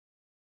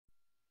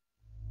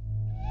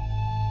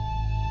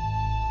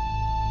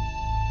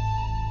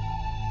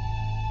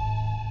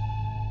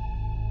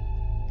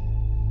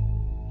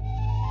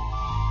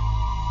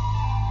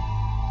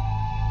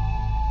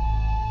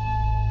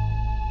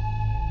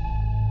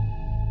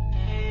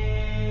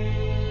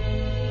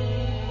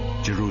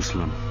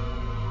Jerusalem,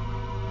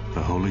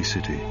 the holy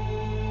city.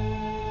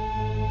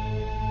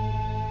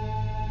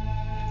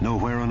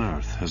 Nowhere on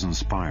earth has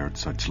inspired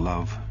such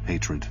love,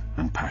 hatred,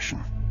 and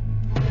passion.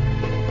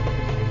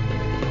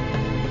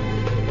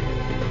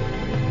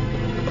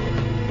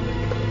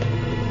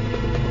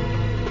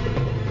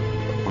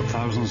 For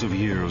thousands of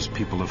years,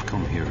 people have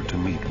come here to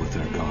meet with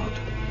their God.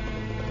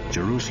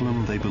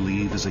 Jerusalem, they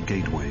believe, is a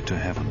gateway to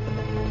heaven.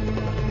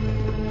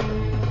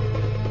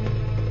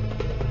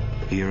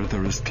 Here,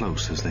 they're as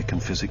close as they can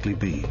physically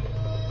be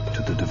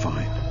to the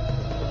divine.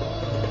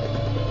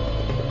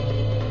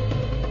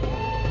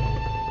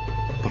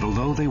 But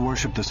although they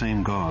worship the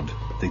same God,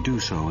 they do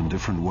so in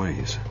different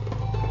ways.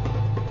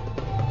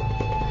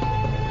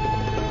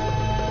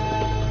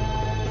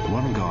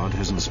 One God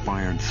has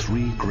inspired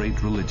three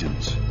great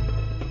religions.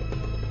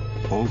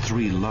 All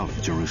three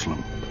love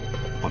Jerusalem,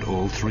 but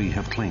all three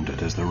have claimed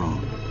it as their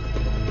own.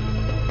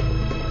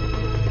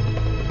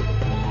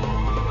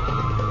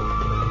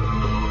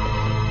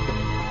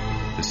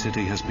 The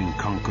city has been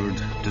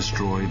conquered,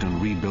 destroyed,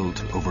 and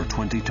rebuilt over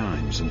 20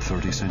 times in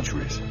 30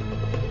 centuries.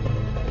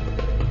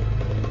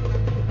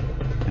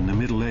 In the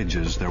Middle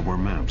Ages, there were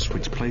maps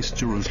which placed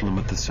Jerusalem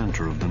at the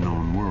center of the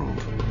known world.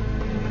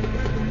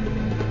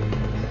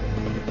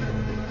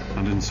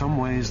 And in some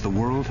ways, the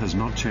world has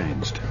not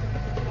changed.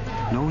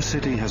 No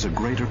city has a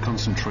greater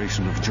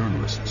concentration of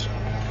journalists.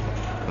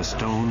 A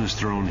stone is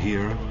thrown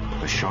here,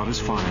 a shot is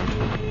fired,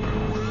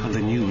 and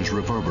the news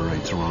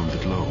reverberates around the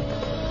globe.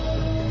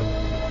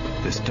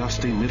 This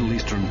dusty Middle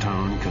Eastern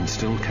town can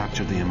still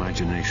capture the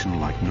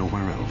imagination like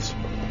nowhere else.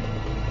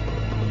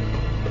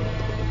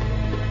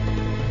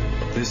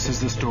 This is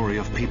the story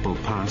of people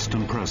past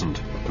and present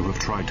who have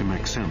tried to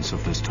make sense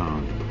of this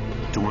town,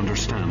 to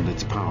understand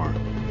its power,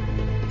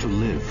 to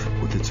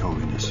live with its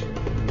holiness.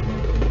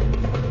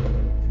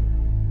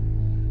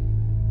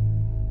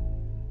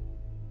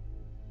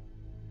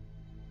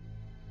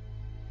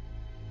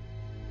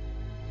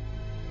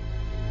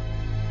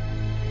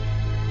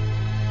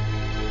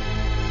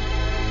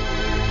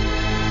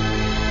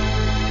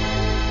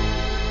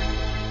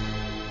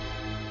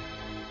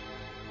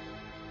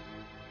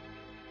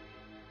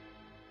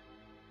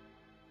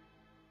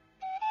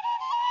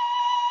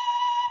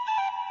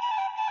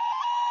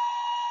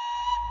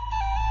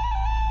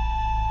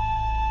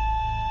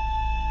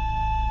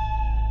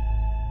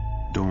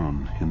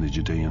 Dawn in the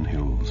Judean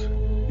hills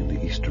in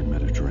the eastern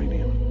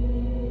Mediterranean.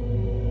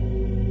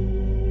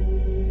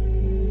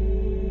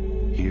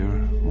 Here,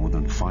 more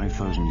than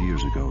 5,000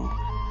 years ago,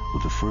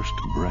 with the first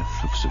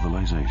breath of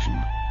civilization,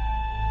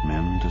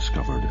 men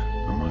discovered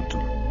a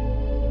mountain.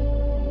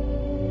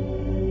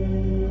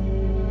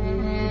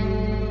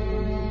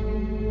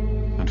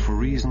 And for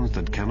reasons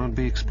that cannot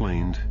be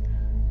explained,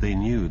 they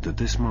knew that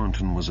this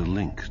mountain was a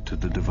link to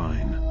the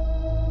divine.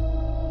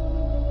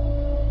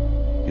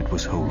 It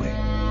was holy.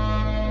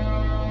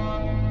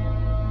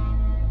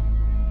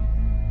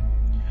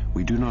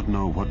 We do not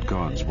know what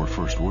gods were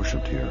first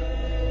worshipped here.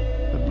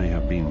 It may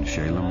have been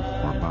Shalem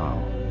or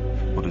Baal,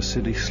 but a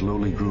city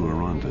slowly grew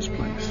around this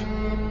place.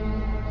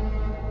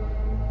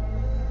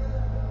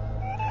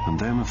 And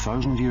then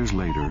 1,000 years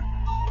later,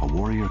 a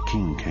warrior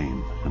king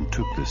came and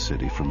took this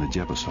city from the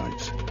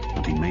Jebusites,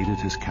 and he made it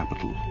his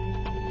capital.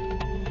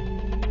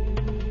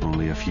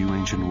 Only a few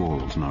ancient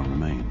walls now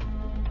remain.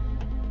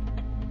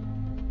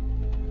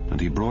 And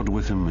he brought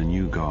with him a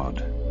new god.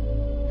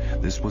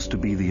 This was to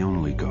be the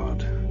only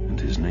God, and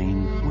his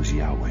name was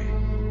Yahweh.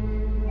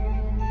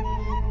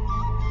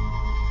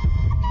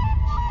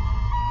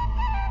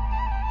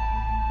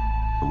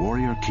 The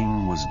warrior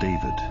king was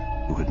David,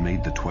 who had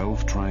made the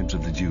 12 tribes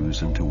of the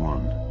Jews into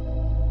one.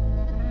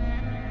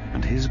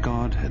 And his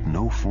God had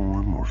no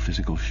form or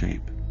physical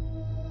shape.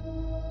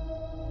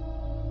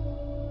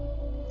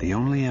 The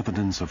only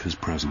evidence of his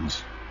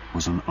presence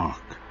was an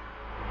ark.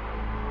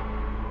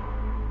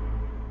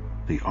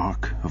 The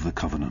Ark of the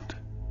Covenant.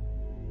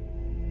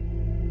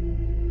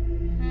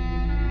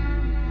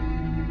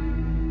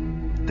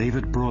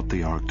 David brought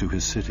the ark to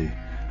his city,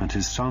 and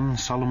his son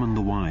Solomon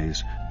the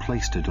Wise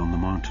placed it on the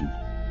mountain.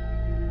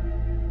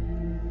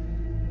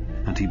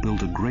 And he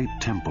built a great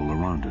temple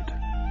around it.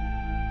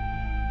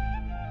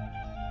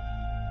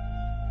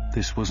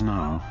 This was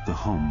now the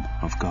home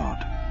of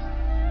God.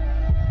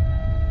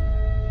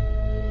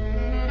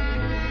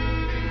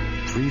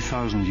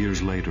 3,000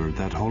 years later,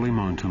 that holy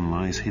mountain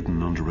lies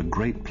hidden under a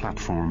great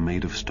platform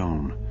made of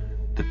stone,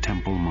 the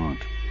Temple Mount.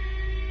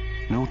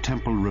 No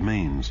temple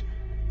remains,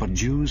 but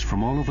Jews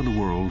from all over the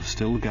world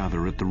still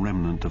gather at the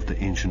remnant of the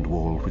ancient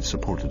wall which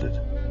supported it.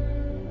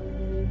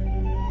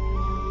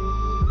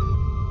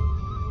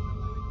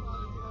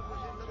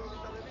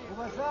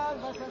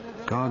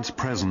 God's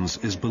presence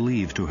is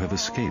believed to have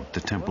escaped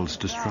the temple's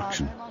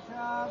destruction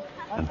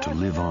and to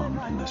live on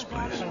in this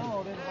place.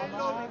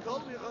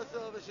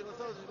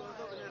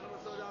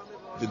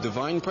 The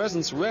divine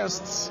presence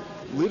rests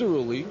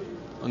literally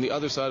on the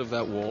other side of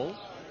that wall.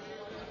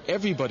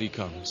 Everybody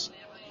comes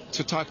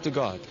to talk to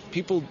God.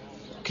 People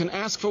can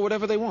ask for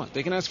whatever they want.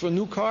 They can ask for a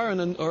new car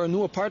or a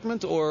new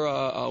apartment or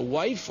a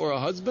wife or a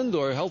husband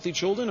or healthy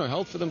children or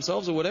health for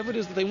themselves or whatever it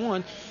is that they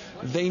want.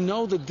 They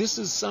know that this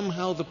is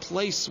somehow the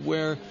place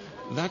where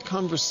that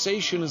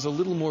conversation is a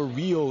little more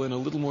real and a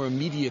little more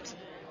immediate.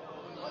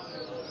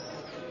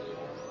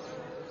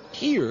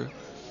 Here,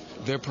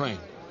 they're praying.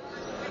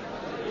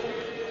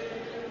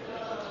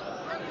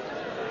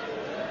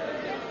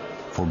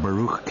 For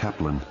Baruch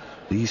Kaplan,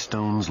 these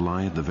stones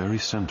lie at the very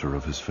center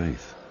of his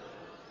faith.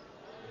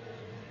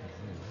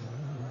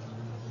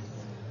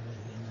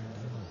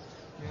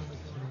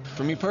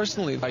 For me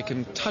personally, I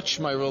can touch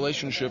my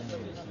relationship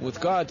with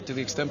God to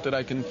the extent that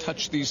I can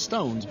touch these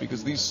stones,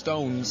 because these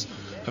stones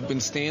have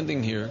been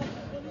standing here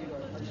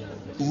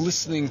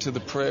listening to the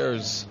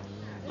prayers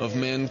of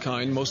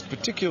mankind, most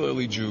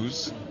particularly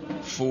Jews,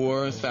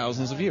 for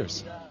thousands of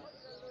years.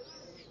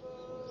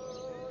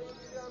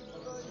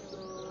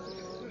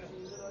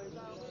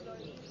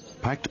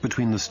 Packed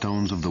between the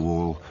stones of the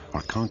wall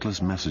are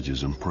countless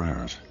messages and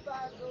prayers.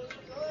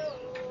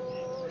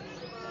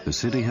 The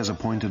city has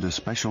appointed a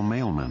special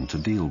mailman to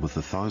deal with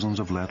the thousands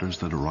of letters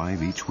that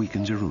arrive each week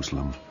in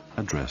Jerusalem,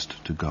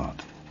 addressed to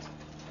God.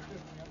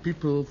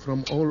 People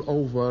from all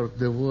over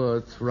the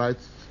world write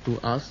to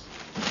us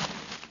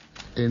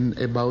in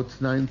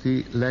about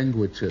 90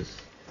 languages.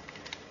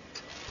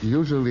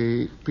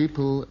 Usually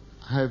people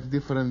have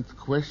different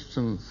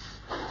questions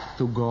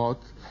to God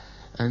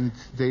and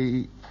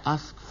they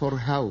ask for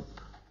help.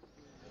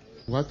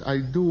 What I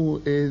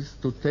do is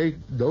to take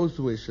those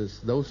wishes,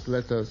 those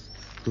letters,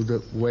 to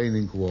the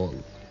Wailing Wall.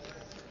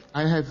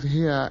 I have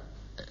here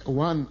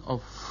one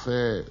of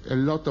a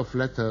lot of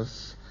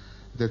letters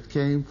that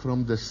came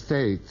from the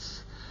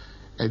States.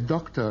 A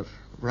doctor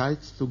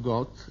writes to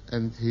God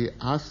and he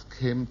asks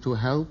him to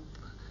help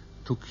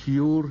to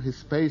cure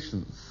his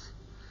patients.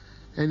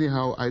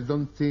 Anyhow, I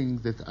don't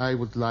think that I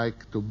would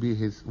like to be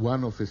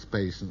one of his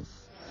patients.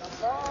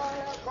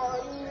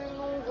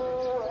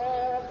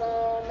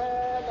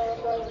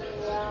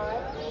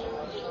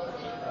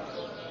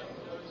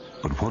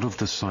 But what of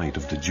the site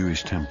of the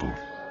Jewish temple,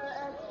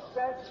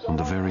 on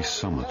the very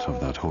summit of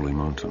that holy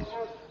mountain?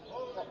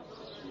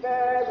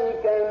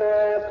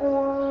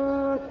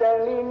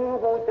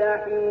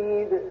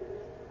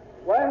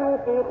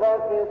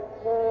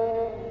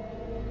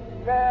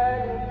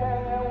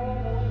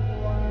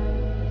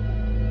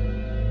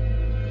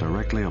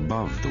 Directly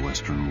above the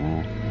western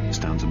wall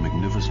stands a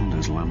magnificent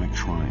Islamic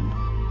shrine.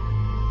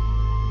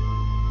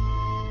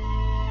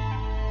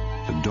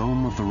 The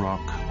Dome of the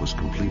Rock was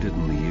completed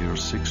in the year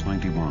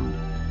 691,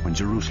 when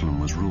Jerusalem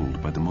was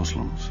ruled by the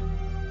Muslims.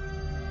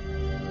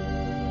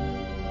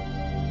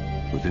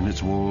 Within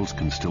its walls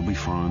can still be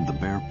found the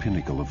bare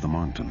pinnacle of the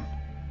mountain.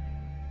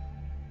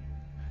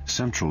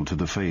 Central to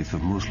the faith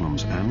of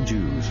Muslims and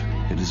Jews,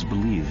 it is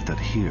believed that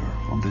here,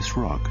 on this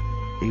rock,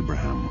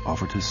 Abraham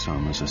offered his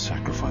son as a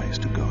sacrifice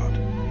to God.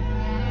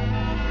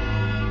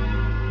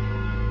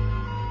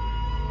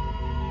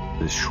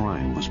 This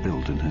shrine was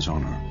built in his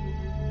honor.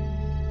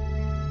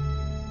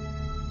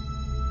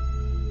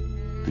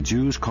 The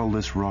Jews call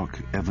this rock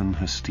Evan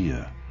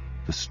Hestia,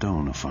 the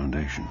stone of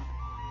foundation.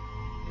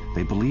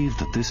 They believe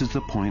that this is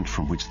the point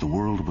from which the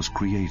world was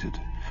created,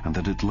 and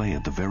that it lay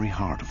at the very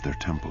heart of their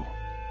temple.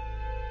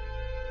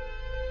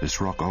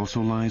 This rock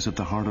also lies at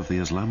the heart of the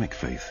Islamic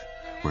faith,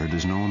 where it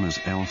is known as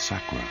El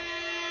Sakra.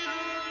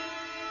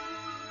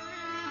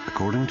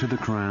 According to the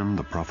Quran,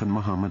 the Prophet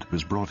Muhammad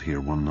was brought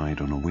here one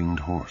night on a winged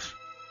horse.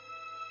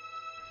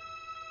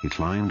 He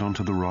climbed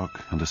onto the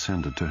rock and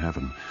ascended to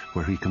heaven,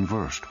 where he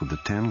conversed with the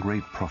 10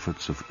 great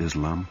prophets of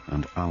Islam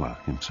and Allah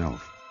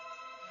himself.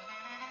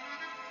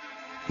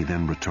 He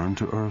then returned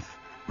to earth,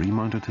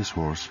 remounted his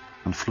horse,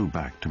 and flew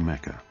back to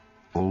Mecca,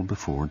 all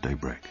before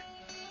daybreak.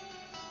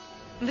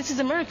 This is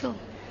a miracle.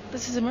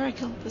 This is a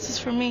miracle. This is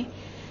for me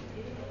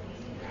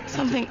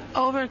something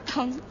over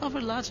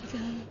logic.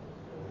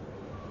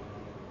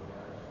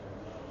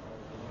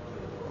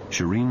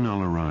 Shireen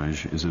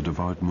Al-Araj is a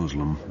devout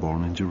Muslim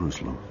born in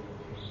Jerusalem.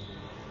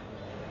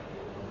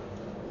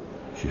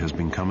 She has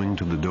been coming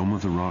to the Dome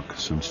of the Rock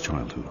since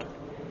childhood.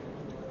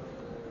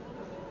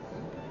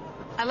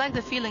 I like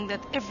the feeling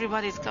that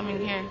everybody's coming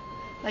here,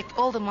 like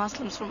all the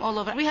Muslims from all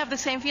over. We have the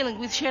same feeling,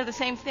 we share the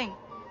same thing.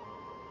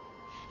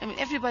 I mean,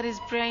 everybody's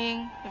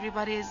praying,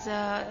 everybody's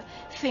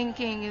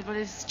thinking,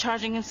 everybody's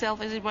charging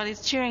himself,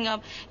 everybody's cheering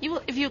up.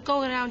 If you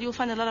go around, you'll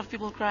find a lot of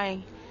people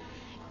crying.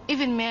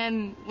 Even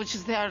men, which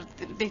is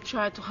they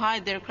try to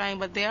hide their crying,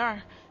 but they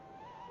are.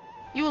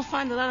 You will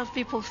find a lot of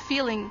people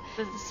feeling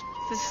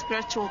this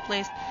spiritual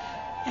place,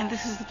 and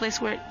this is the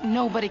place where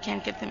nobody can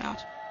get them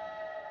out.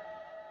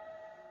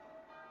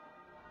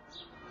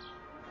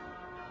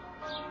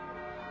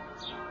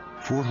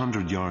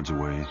 "400 yards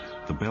away,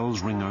 the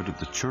bells ring out at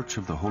the Church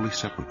of the Holy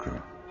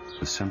Sepulchre,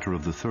 the center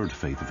of the third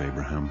faith of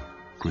Abraham,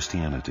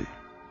 Christianity.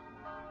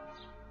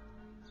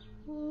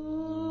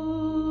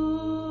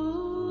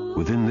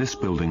 Within this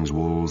building's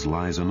walls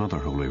lies another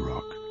holy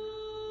rock,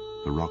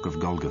 the Rock of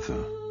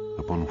Golgotha,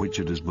 upon which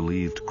it is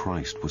believed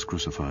Christ was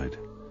crucified.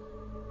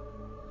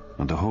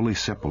 and the Holy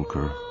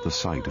Sepulchre the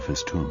site of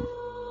his tomb.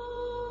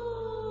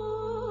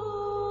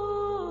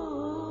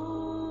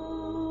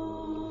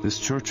 This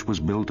church was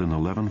built in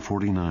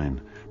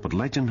 1149, but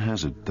legend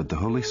has it that the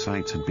holy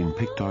sites had been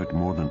picked out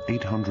more than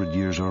 800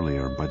 years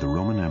earlier by the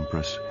Roman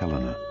Empress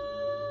Helena.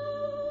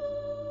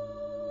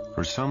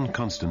 Her son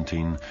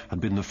Constantine had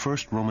been the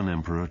first Roman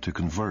emperor to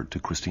convert to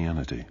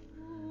Christianity.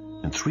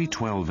 In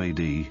 312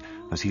 AD,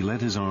 as he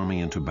led his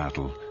army into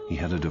battle, he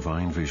had a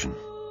divine vision.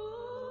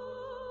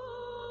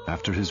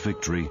 After his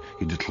victory,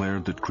 he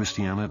declared that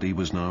Christianity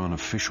was now an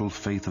official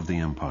faith of the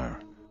empire.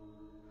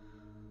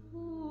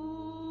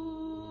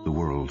 The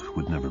world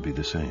would never be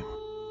the same.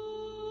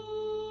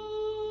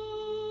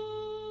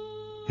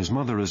 His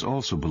mother is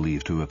also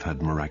believed to have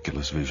had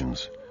miraculous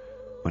visions.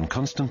 When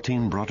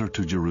Constantine brought her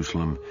to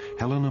Jerusalem,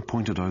 Helena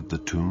pointed out the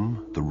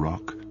tomb, the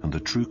rock, and the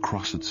true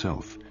cross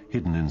itself,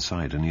 hidden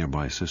inside a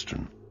nearby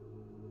cistern.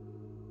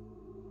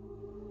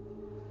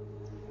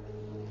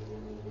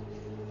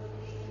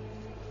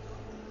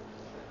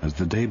 As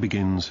the day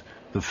begins,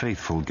 the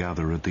faithful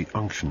gather at the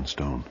unction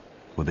stone,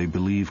 where they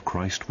believe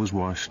Christ was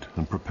washed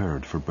and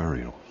prepared for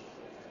burial.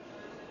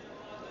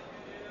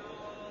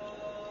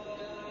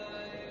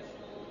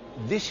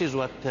 This is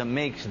what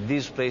makes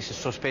these places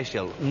so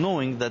special,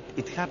 knowing that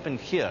it happened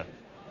here.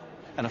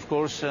 And of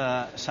course,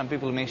 some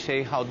people may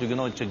say, how do you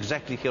know it's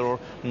exactly here or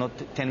not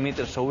 10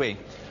 meters away?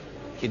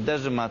 It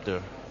doesn't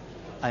matter.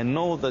 I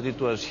know that it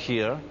was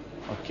here,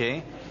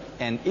 okay?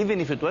 And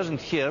even if it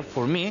wasn't here,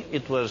 for me,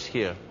 it was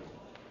here.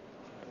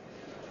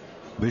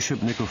 Bishop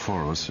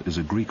Nikephoros is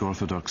a Greek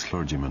Orthodox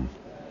clergyman.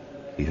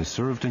 He has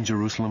served in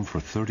Jerusalem for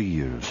 30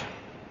 years.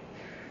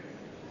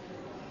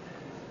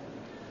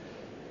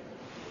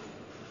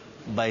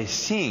 By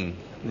seeing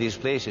these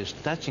places,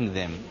 touching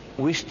them,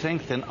 we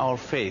strengthen our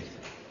faith.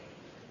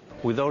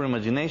 With our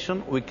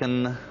imagination, we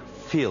can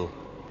feel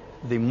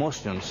the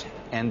emotions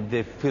and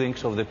the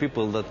feelings of the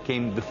people that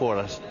came before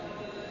us.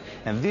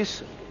 And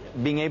this,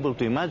 being able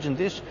to imagine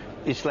this,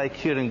 it's like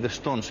hearing the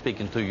stone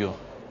speaking to you.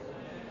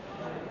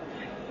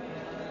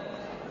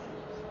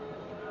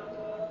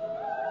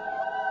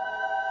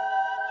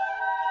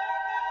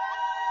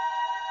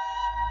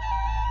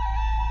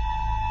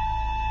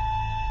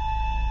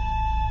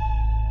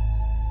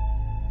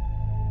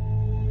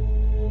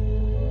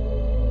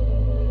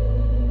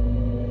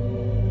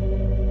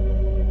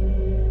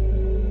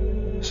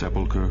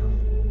 Sepulchre,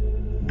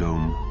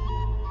 dome,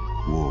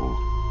 wall.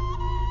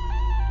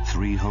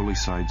 Three holy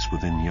sites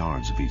within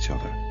yards of each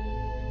other.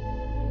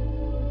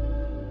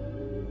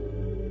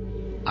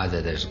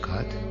 Either there's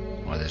God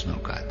or there's no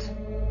God.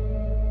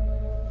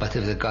 But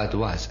if the God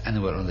was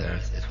anywhere on the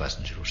earth, it was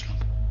in Jerusalem.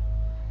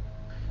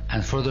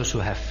 And for those who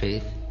have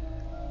faith,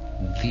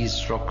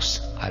 these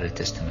rocks are a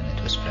testimony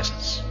to his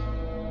presence.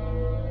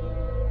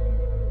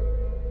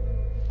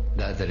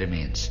 The other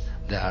remains,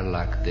 they are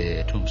like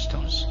the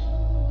tombstones.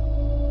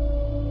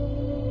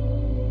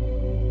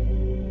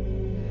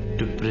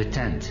 To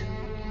pretend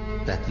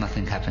that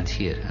nothing happened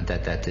here and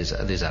that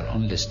these are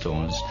only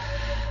stones,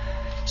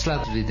 it's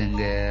like reading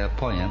a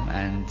poem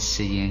and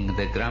seeing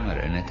the grammar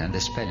in it and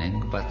the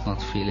spelling, but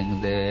not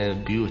feeling the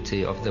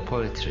beauty of the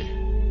poetry.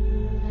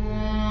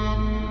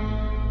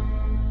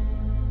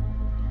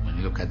 When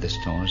you look at the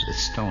stones,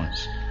 it's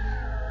stones.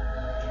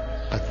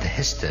 But the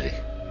history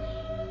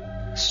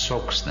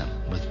soaks them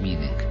with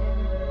meaning.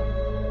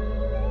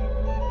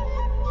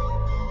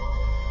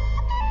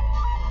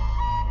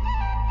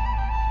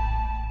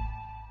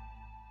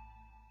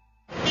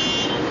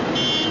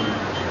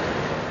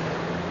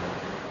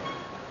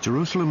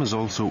 Jerusalem is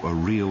also a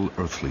real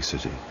earthly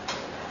city.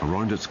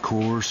 Around its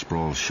core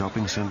sprawl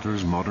shopping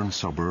centres, modern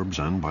suburbs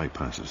and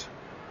bypasses.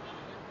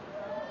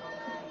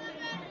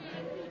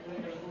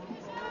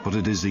 But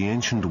it is the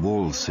ancient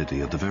walled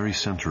city at the very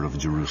centre of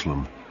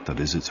Jerusalem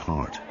that is its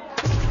heart.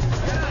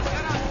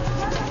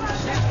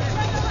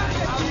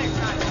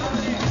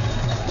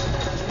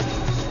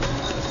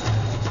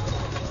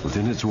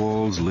 Within its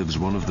walls lives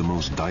one of the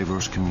most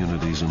diverse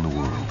communities in the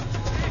world.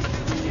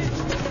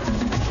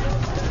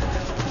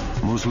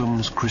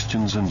 Muslims,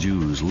 Christians and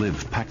Jews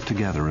live packed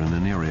together in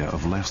an area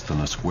of less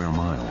than a square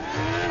mile.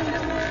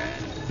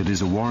 It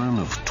is a warren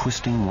of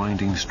twisting,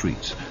 winding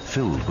streets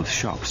filled with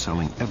shops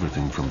selling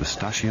everything from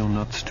pistachio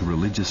nuts to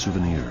religious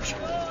souvenirs.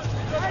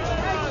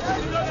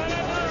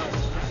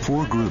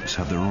 4 groups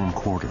have their own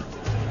quarter.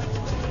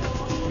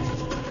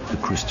 The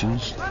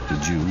Christians, the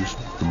Jews,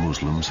 the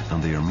Muslims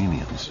and the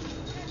Armenians.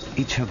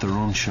 Each have their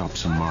own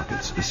shops and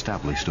markets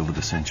established over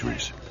the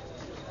centuries.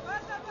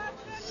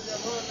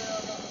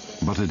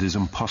 But it is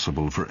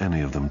impossible for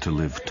any of them to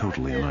live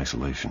totally in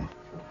isolation.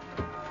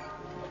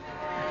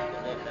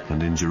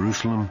 And in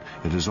Jerusalem,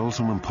 it is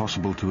also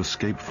impossible to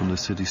escape from the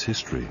city's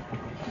history,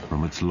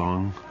 from its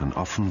long and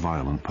often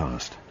violent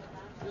past.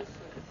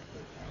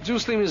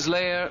 Jerusalem is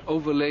layer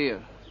over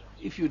layer.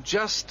 If you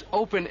just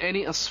open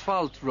any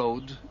asphalt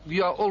road,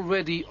 we are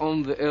already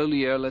on the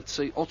earlier, let's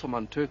say,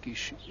 Ottoman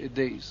Turkish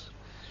days.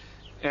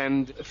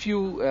 And a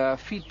few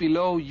feet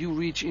below, you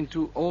reach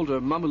into older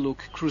Mamluk,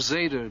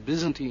 Crusader,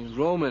 Byzantine,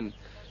 Roman,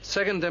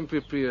 Second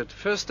temple period,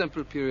 first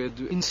temple period.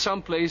 In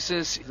some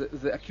places,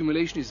 the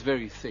accumulation is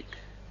very thick,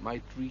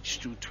 might reach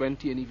to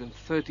 20 and even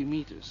 30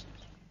 meters.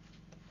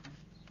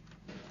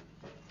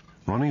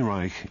 Ronnie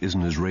Reich is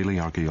an Israeli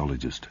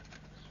archaeologist.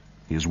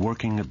 He is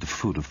working at the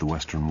foot of the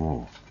Western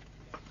Wall.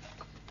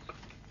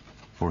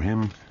 For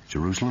him,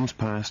 Jerusalem's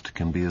past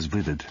can be as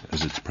vivid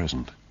as its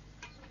present.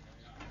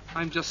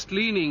 I'm just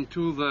leaning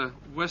to the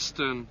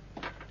western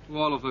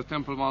wall of the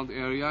Temple Mount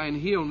area, and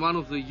here on one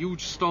of the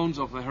huge stones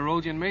of the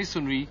Herodian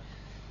masonry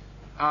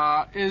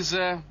is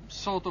a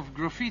sort of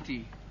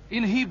graffiti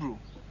in Hebrew.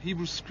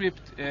 Hebrew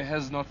script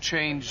has not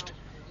changed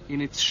in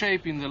its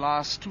shape in the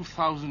last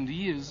 2,000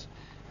 years,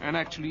 and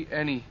actually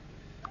any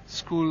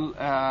school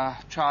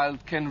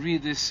child can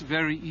read this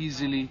very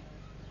easily.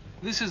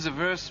 This is a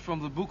verse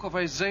from the book of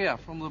Isaiah,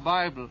 from the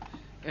Bible,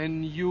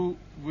 and you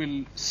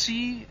will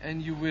see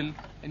and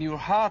your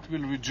heart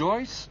will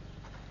rejoice,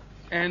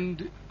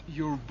 and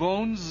your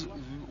bones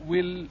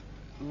will,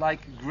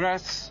 like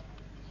grass,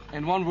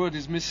 and one word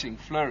is missing,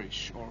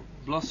 flourish or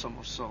blossom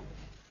or so.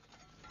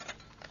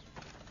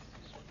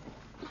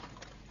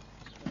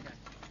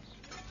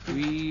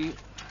 We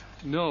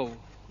know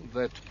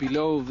that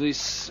below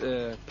this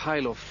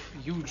pile of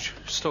huge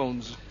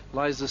stones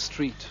lies a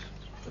street,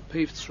 a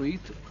paved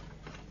street.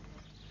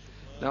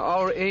 Now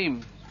our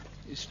aim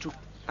is to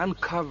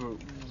uncover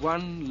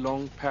one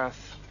long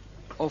path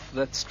of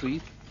that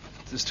street.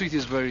 The street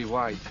is very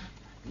wide.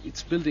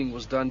 Its building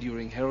was done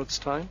during Herod's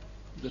time.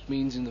 That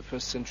means in the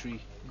 1st century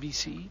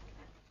BCE.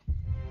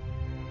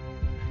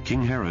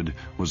 King Herod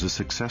was a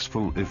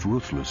successful, if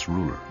ruthless,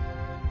 ruler.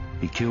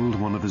 He killed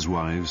one of his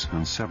wives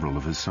and several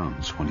of his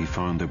sons when he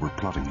found they were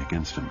plotting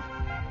against him.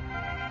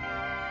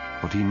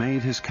 But he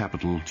made his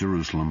capital,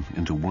 Jerusalem,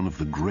 into one of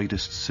the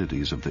greatest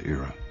cities of the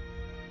era.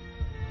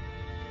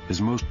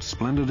 His most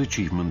splendid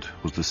achievement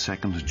was the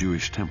Second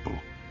Jewish Temple.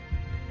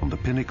 On the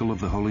pinnacle of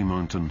the Holy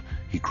Mountain,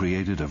 he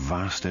created a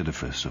vast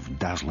edifice of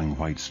dazzling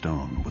white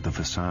stone with a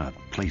facade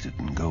plated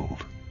in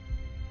gold.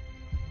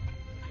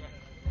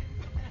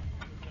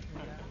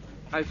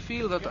 I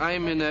feel that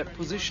I'm in a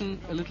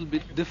position a little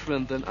bit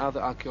different than other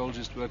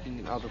archaeologists working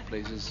in other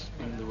places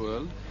in the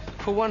world,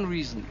 for one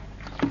reason.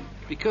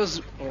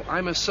 Because I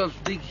myself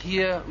dig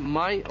here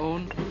my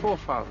own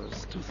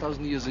forefathers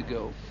 2,000 years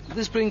ago.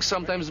 This brings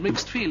sometimes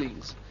mixed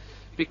feelings,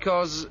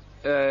 because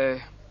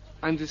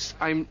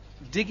I'm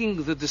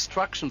digging the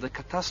destruction, the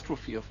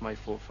catastrophe of my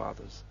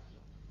forefathers.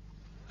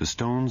 The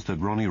stones that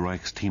Ronnie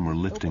Reich's team are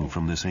lifting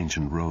from this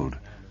ancient road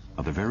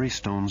are the very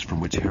stones from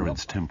which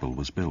Herod's temple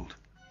was built.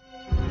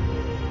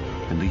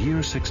 In the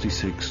year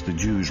 66, the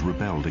Jews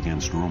rebelled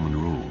against Roman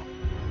rule.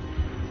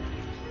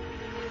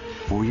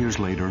 4 years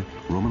later,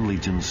 Roman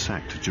legions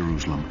sacked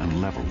Jerusalem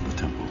and leveled the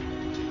temple.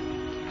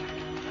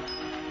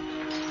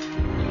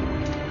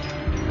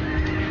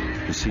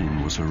 The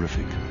scene was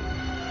horrific.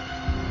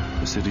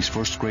 The city's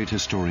first great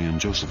historian,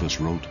 Josephus,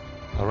 wrote,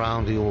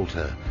 "Around the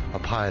altar, a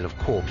pile of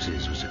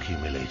corpses was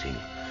accumulating.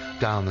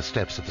 Down the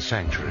steps of the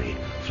sanctuary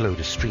flowed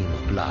a stream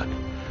of blood,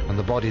 and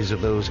the bodies of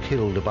those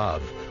killed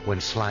above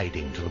went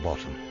sliding to the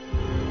bottom.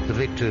 The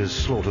victors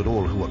slaughtered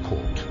all who were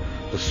caught.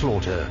 The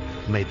slaughter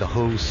made the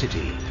whole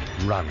city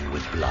run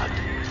with blood."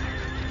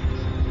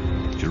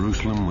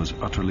 Jerusalem was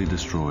utterly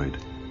destroyed,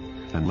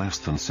 and less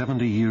than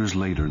 70 years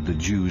later, the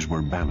Jews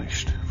were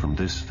banished from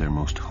this, their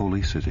most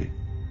holy city.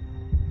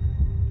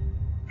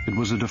 It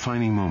was a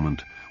defining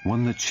moment,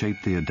 one that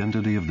shaped the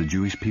identity of the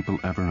Jewish people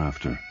ever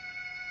after.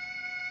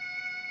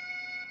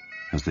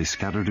 As they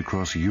scattered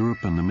across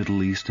Europe and the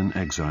Middle East in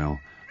exile,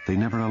 they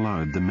never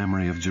allowed the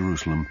memory of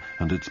Jerusalem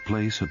and its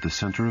place at the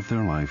center of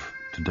their life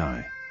to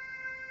die.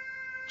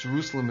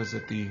 Jerusalem is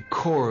at the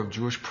core of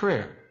Jewish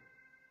prayer.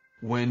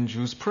 When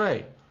Jews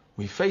pray,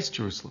 we face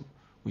Jerusalem.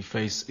 We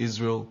face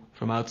Israel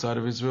from outside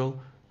of Israel,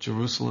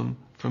 Jerusalem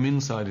from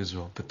inside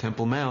Israel, the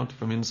Temple Mount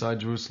from inside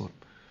Jerusalem.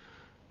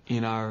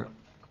 In our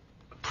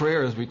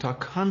prayers, we talk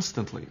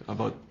constantly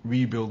about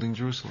rebuilding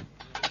Jerusalem.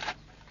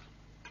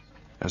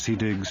 As he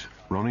digs,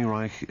 Ronnie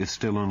Reich is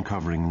still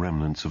uncovering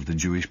remnants of the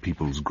Jewish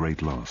people's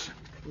great loss.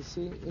 You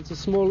see, it's a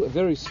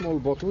very small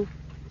bottle,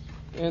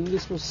 and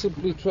this was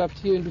simply trapped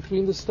here in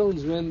between the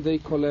stones when they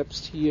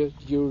collapsed here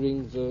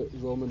during the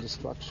Roman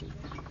destruction.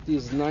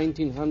 This is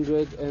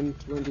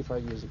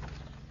 1925 years ago.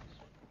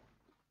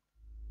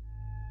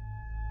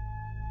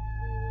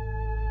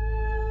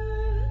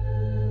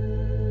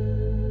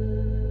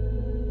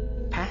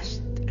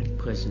 Past and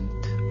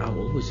present are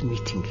always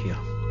meeting here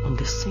on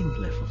the same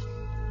level.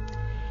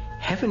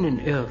 Heaven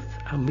and earth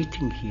are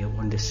meeting here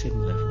on the same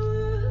level.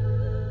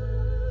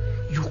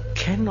 You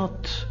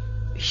cannot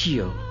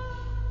here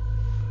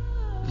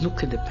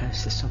look at the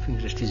past as something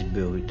that is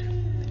buried,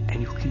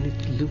 and you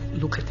cannot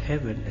look at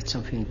heaven as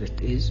something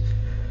that is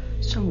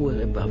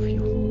somewhere above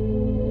you.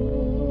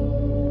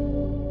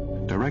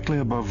 Directly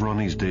above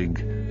Ronnie's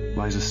dig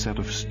lies a set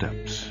of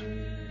steps.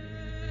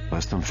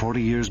 Less than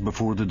 40 years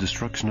before the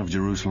destruction of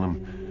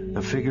Jerusalem,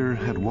 a figure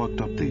had walked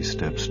up these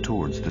steps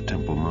towards the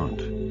Temple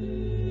Mount.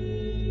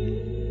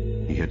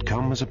 He had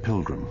come as a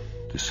pilgrim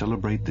to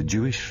celebrate the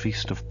Jewish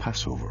feast of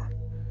Passover.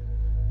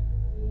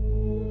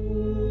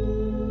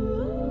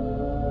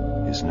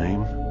 His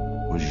name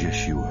was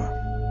Yeshua,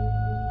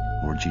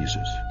 or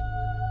Jesus.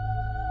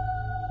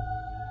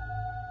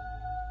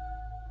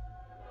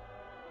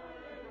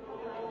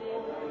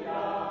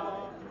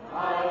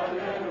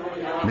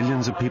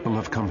 Millions of people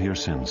have come here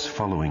since,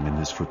 following in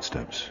his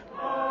footsteps.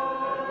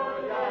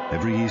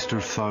 Every Easter,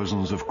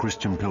 thousands of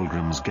Christian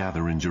pilgrims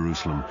gather in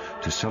Jerusalem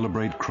to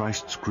celebrate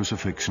Christ's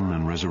crucifixion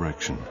and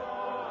resurrection.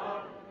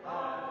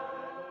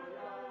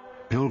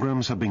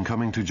 Pilgrims have been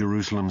coming to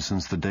Jerusalem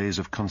since the days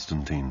of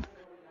Constantine.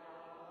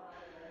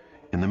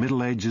 In the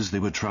Middle Ages, they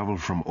would travel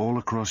from all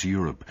across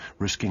Europe,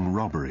 risking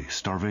robbery,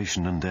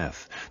 starvation, and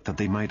death, that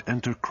they might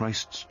enter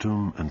Christ's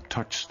tomb and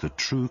touch the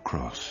true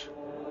cross.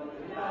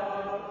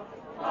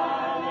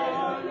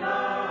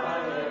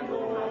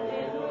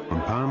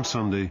 On Palm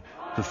Sunday,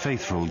 the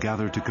faithful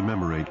gather to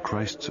commemorate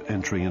Christ's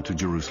entry into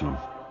Jerusalem.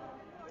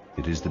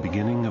 It is the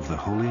beginning of the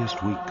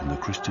holiest week in the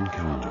Christian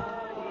calendar.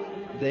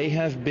 They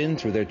have been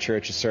through their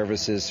church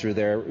services, through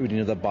their reading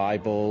of the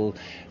Bible,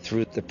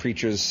 through the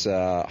preacher's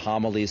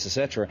homilies,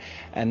 etc.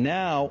 And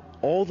now,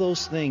 all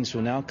those things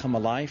will now come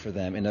alive for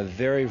them in a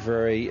very,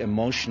 very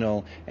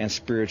emotional and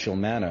spiritual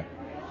manner.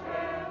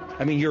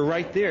 I mean, you're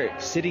right there,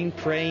 sitting,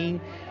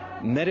 praying,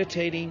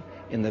 meditating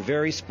in the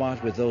very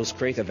spot where those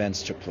great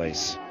events took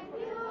place.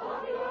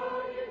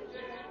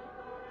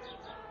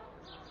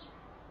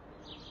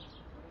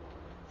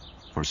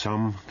 For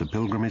some, the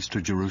pilgrimage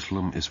to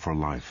Jerusalem is for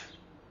life.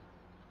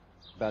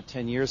 About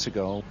 10 years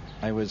ago,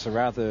 I was a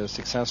rather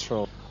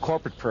successful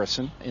corporate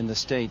person in the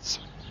States.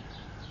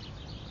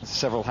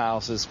 Several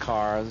houses,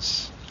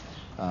 cars,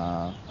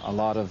 a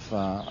lot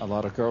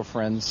of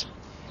girlfriends.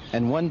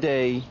 And one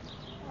day,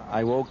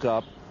 I woke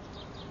up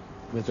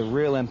with a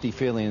real empty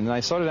feeling, and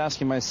I started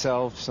asking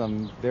myself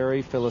some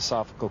very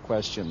philosophical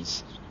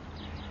questions.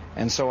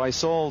 And so I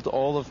sold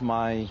all of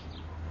my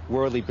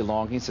worldly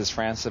belongings, as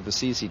Francis of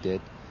Assisi did,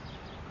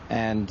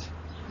 and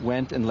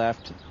went and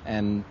left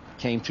and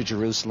came to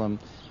Jerusalem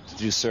to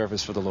do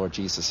service for the Lord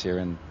Jesus here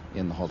in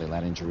the Holy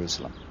Land in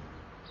Jerusalem.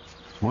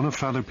 One of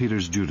Father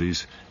Peter's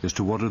duties is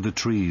to water the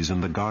trees in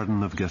the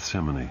Garden of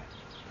Gethsemane,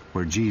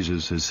 where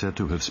Jesus is said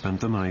to have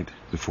spent the night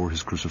before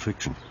his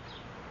crucifixion.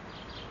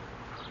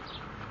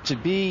 To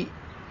be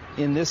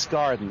in this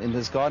garden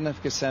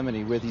of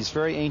Gethsemane, where these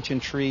very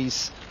ancient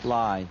trees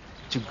lie,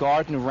 to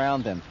garden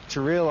around them,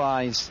 to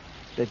realize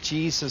that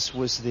Jesus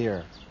was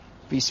there.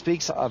 He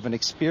speaks of an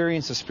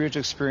experience, a spiritual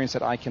experience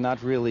that I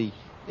cannot really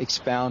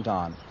expound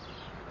on,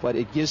 but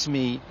it gives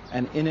me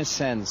an inner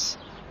sense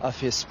of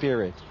his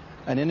spirit,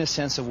 an inner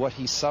sense of what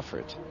he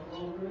suffered.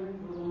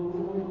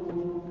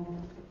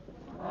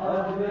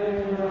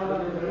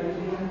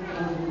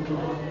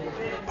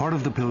 Part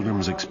of the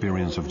pilgrim's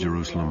experience of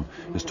Jerusalem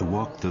is to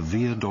walk the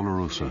Via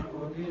Dolorosa.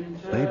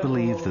 They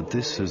believe that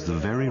this is the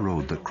very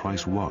road that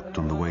Christ walked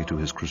on the way to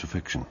his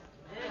crucifixion.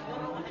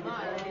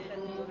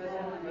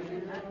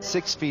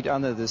 6 feet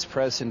under this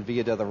present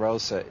Via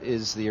Dolorosa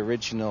is the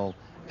original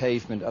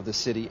pavement of the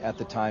city at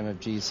the time of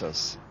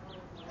Jesus.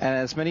 And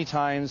as many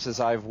times as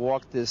I've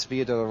walked this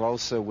Via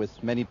Dolorosa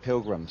with many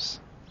pilgrims,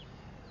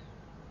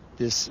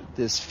 this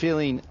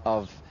feeling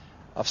of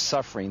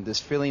suffering, this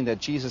feeling that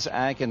Jesus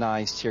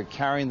agonized here,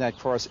 carrying that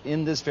cross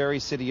in this very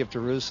city of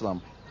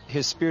Jerusalem.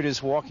 His spirit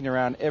is walking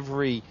around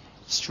every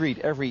street,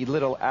 every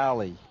little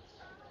alley.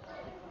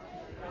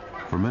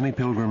 For many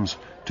pilgrims,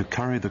 to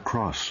carry the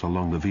cross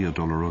along the Via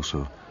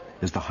Dolorosa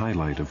is the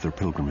highlight of their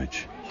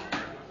pilgrimage.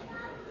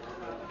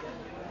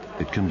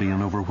 It can be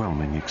an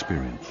overwhelming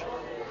experience.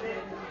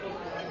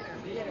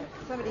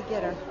 Somebody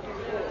get her.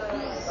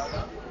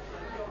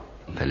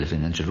 By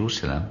living in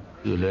Jerusalem,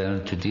 you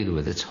learn to deal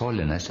with its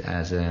holiness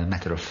as a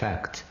matter of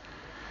fact.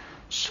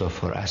 So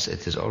for us,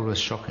 it is always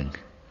shocking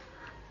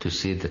to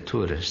see the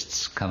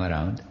tourists come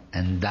around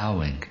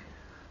endowing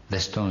the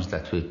stones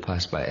that we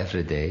pass by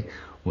every day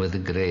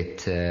with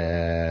great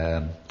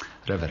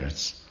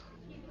reverence.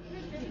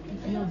 You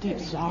feel deep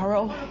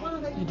sorrow,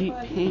 deep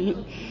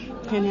pain,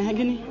 and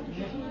agony.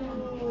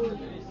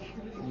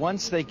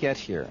 Once they get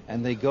here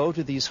and they go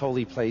to these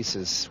holy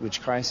places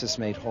which Christ has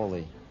made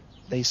holy,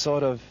 they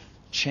sort of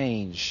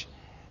change.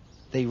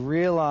 They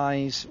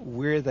realize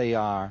where they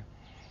are,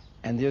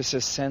 and there's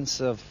a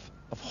sense of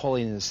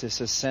holiness,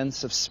 there's a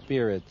sense of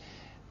spirit,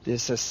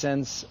 there's a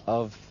sense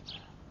of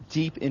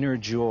deep inner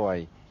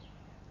joy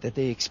that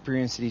they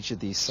experience at each of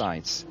these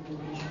sites.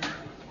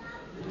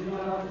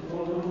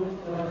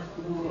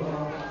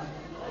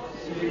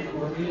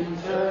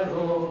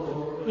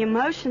 The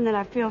emotion that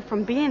I feel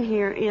from being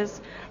here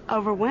is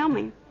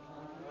overwhelming.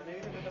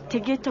 To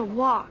get to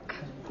walk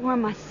where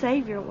my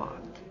Savior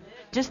walked,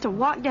 just to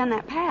walk down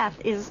that path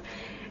is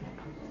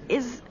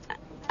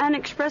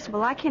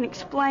unexpressible. I can't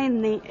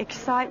explain the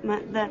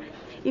excitement,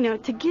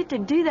 to get to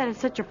do that is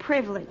such a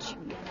privilege.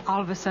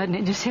 All of a sudden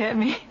it just hit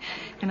me,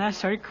 and I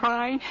started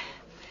crying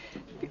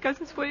because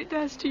it's what it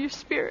does to your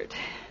spirit.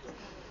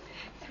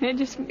 And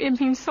it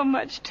means so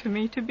much to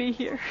me to be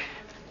here.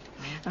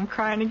 I'm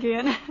crying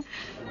again.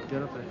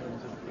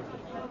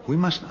 We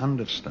must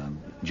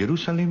understand,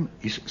 Jerusalem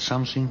is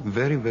something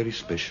very, very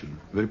special,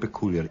 very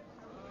peculiar.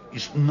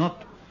 It's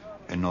not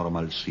a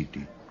normal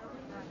city.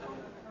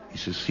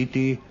 It's a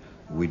city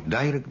with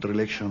direct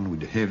relation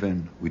with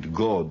heaven, with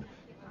God.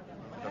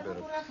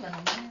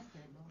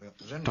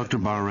 Dr.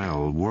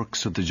 Barrell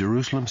works at the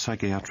Jerusalem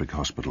Psychiatric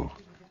Hospital.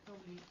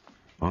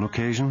 On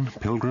occasion,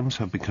 pilgrims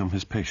have become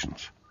his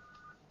patients.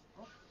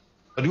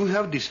 But we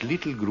have this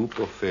little group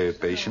of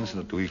patients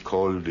that we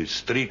call the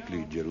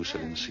strictly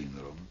Jerusalem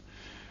syndrome.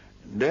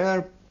 They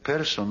are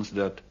persons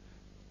that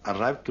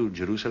arrive to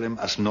Jerusalem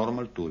as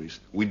normal tourists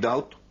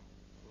without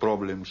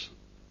problems,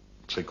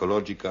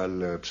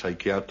 psychological,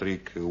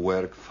 psychiatric,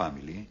 work,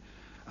 family,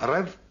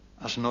 arrive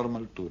as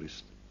normal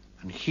tourists.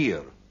 And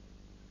here,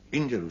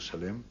 in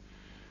Jerusalem,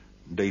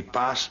 they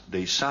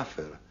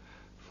suffer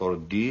for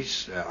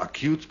this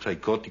acute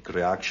psychotic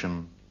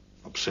reaction,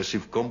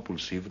 obsessive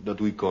compulsive, that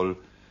we call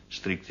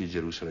strictly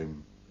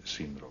Jerusalem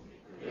syndrome.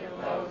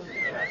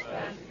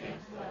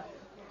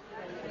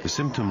 The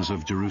symptoms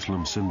of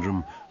Jerusalem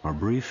syndrome are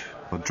brief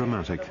but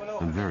dramatic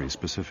and very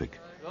specific.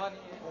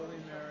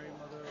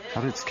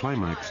 At its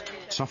climax,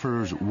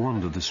 sufferers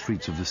wander the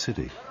streets of the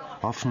city,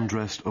 often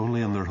dressed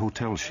only in their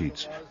hotel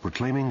sheets,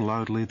 proclaiming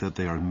loudly that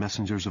they are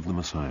messengers of the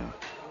Messiah.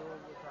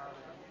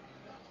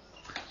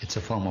 It's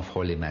a form of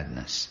holy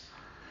madness.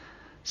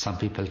 Some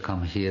people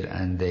come here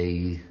and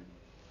they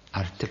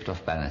are tipped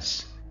off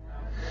balance.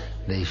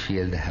 They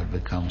feel they have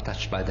become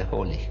touched by the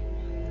holy,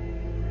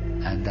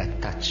 and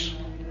that touch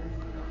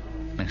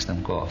makes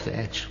them go off the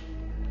edge.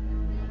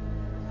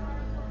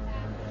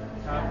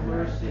 Have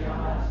mercy on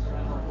us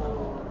and the whole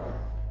world.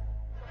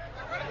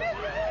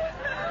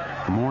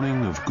 The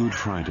morning of Good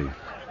Friday,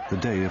 the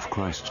day of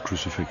Christ's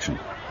crucifixion.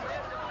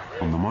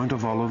 On the Mount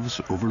of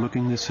Olives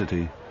overlooking the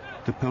city,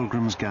 the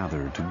pilgrims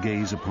gather to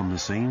gaze upon the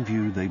same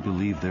view they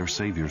believe their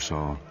Savior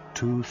saw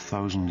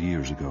 2,000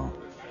 years ago.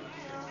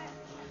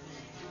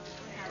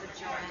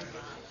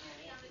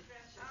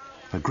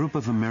 A group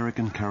of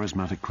American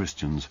charismatic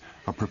Christians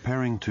are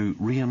preparing to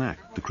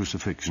reenact the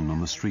crucifixion on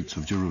the streets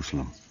of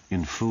Jerusalem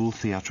in full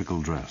theatrical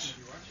dress.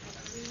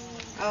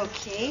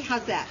 Okay,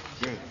 how's that?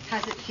 Good.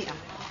 How's it feel?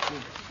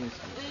 Good.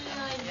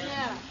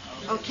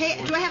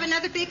 Okay, do I have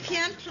another big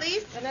pen,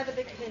 please? Another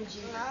big pen,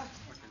 Gina.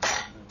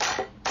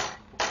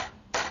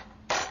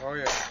 Oh,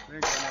 yeah. They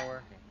ain't going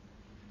nowhere.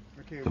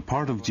 Okay. The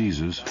part of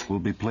Jesus will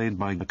be played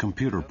by a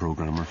computer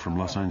programmer from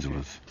Los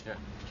Angeles. Yeah.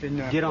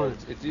 Get on.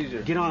 It's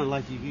easier. Get on it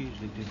like you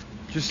usually do.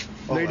 Just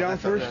lay down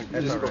first.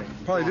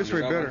 Probably this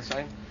way better.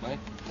 Okay.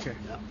 Okay.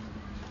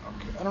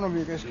 I don't know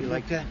if you guys You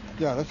like that?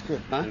 Yeah, that's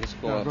good. Huh?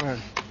 Go ahead.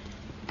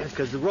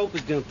 Because the rope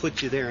is going to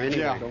put you there anyway.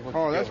 Yeah.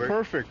 Oh, that's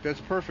perfect.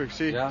 That's perfect.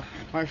 See,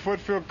 my foot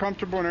feels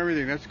comfortable and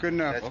everything. That's good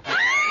enough. Okay.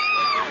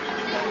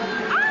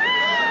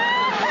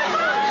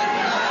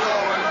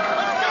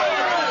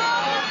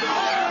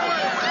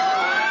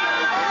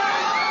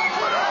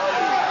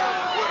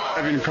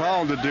 I've been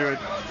called to do it.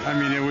 I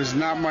mean, it was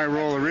not my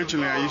role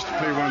originally. I used to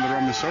play one of the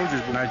Roman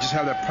soldiers, but I just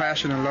have that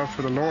passion and love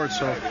for the Lord,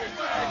 so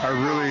I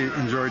really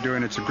enjoy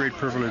doing it. It's a great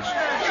privilege.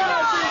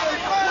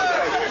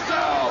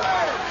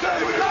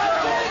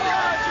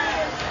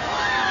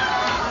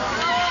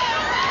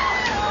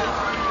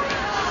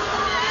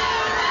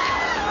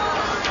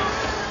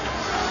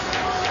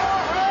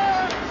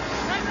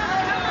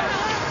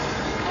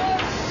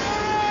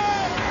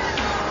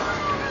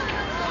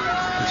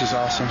 Which is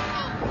awesome.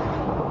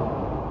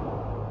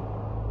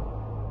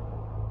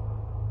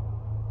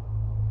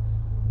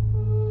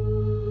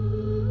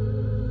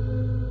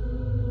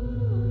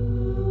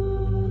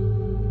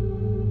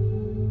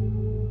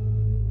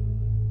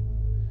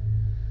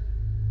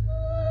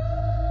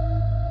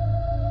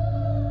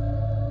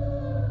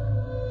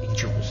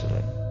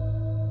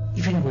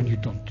 Even when you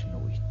don't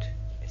know it,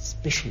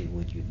 especially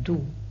when you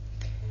do,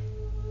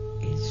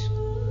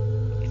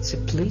 it's a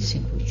place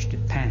in which the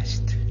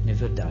past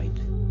never died.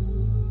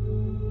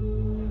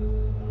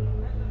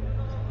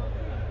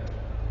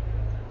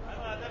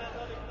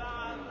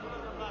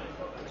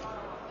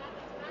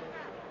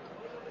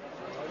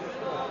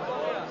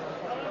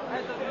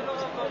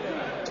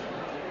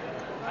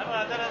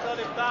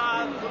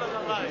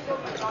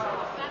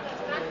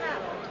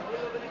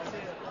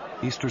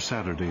 Easter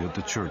Saturday at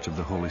the Church of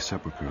the Holy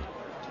Sepulchre.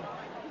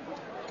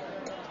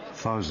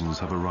 Thousands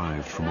have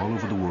arrived from all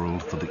over the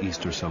world for the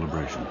Easter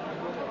celebration.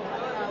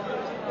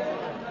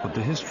 But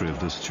the history of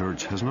this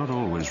church has not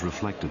always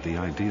reflected the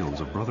ideals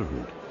of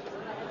brotherhood.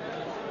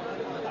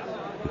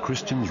 The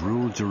Christians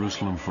ruled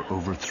Jerusalem for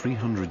over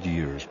 300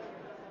 years,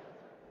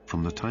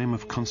 from the time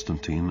of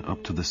Constantine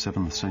up to the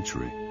 7th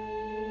century.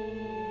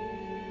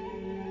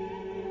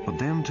 But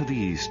then to the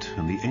east,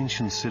 in the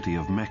ancient city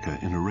of Mecca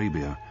in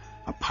Arabia,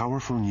 a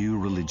powerful new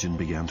religion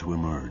began to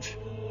emerge.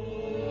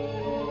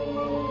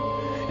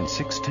 In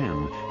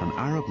 610, an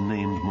Arab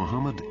named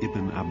Muhammad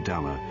ibn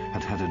Abdallah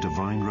had had a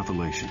divine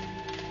revelation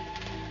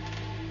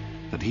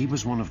that he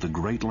was one of the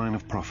great line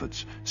of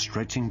prophets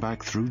stretching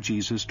back through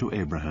Jesus to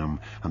Abraham,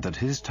 and that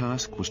his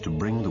task was to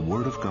bring the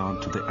word of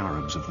God to the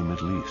Arabs of the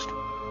Middle East.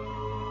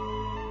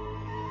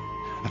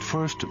 At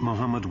first,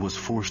 Muhammad was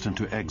forced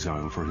into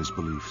exile for his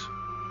beliefs.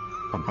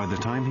 But by the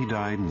time he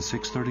died in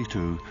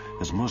 632,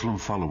 his Muslim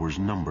followers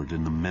numbered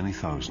in the many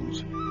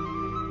thousands.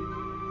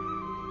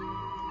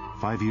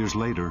 5 years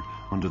later,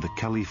 under the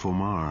Caliph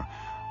Omar,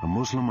 a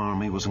Muslim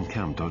army was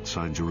encamped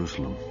outside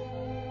Jerusalem.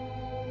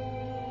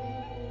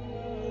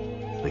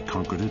 They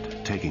conquered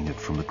it, taking it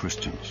from the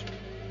Christians.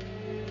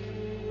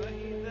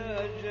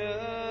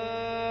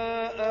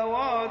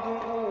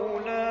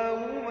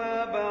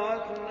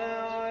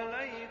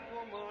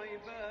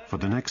 For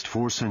the next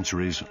 4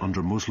 centuries,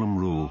 under Muslim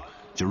rule,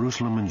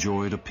 Jerusalem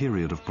enjoyed a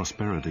period of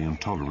prosperity and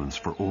tolerance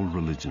for all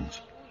religions.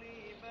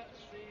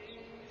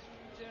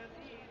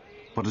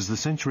 But as the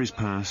centuries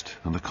passed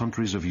and the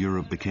countries of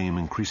Europe became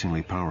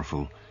increasingly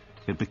powerful,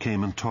 it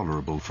became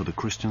intolerable for the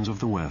Christians of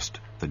the West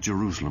that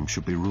Jerusalem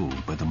should be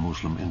ruled by the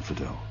Muslim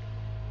infidel.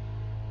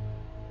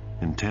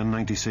 In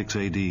 1096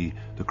 AD,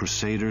 the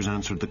Crusaders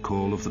answered the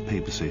call of the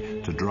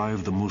papacy to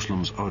drive the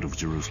Muslims out of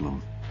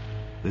Jerusalem.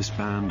 This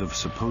band of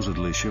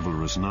supposedly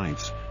chivalrous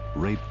knights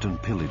raped and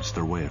pillaged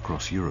their way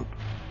across Europe.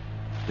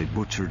 They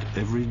butchered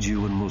every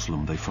Jew and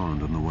Muslim they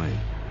found on the way.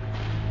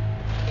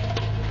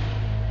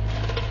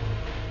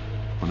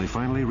 When they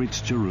finally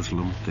reached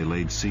Jerusalem, they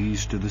laid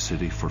siege to the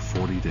city for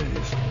 40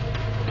 days.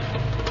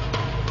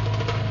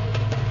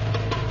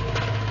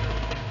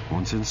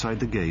 Once inside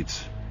the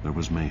gates, there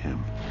was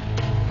mayhem.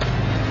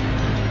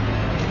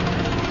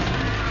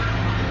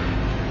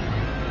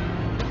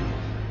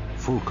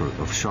 Fulker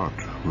of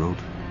Chartres wrote,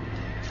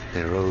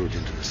 "They rode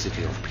into the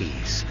city of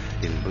peace,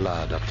 in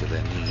blood up to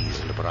their knees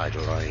and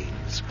bridle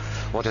reins.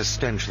 What a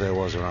stench there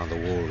was around the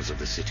walls of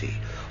the city,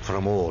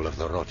 from all of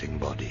the rotting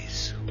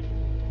bodies."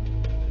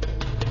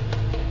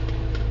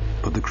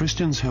 But the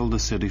Christians held the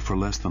city for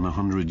less than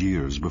 100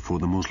 years before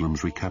the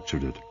Muslims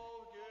recaptured it.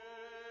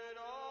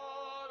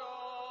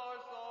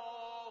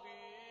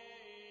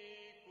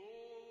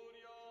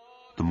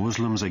 The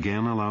Muslims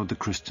again allowed the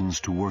Christians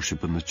to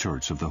worship in the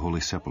Church of the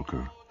Holy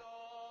Sepulchre.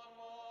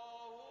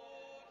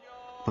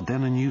 But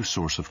then a new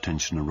source of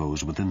tension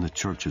arose within the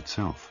Church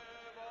itself.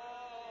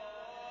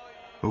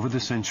 Over the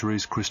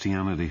centuries,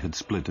 Christianity had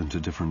split into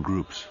different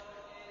groups.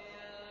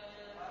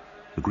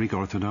 The Greek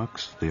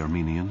Orthodox, the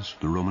Armenians,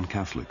 the Roman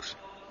Catholics.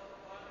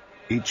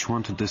 Each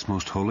wanted this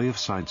most holy of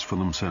sites for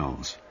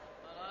themselves.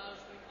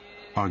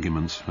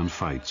 Arguments and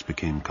fights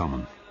became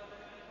common.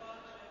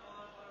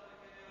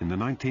 In the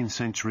 19th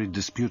century,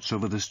 disputes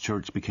over this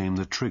church became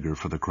the trigger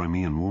for the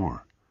Crimean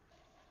War.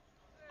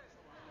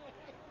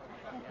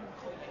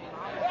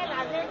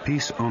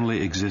 Peace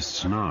only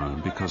exists now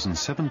because in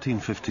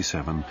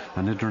 1757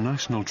 an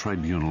international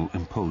tribunal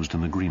imposed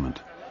an agreement.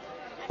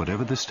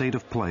 Whatever the state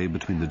of play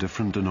between the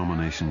different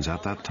denominations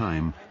at that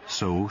time,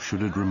 so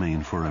should it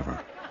remain forever.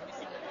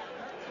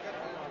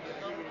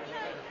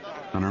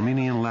 An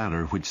Armenian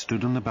ladder which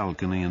stood on the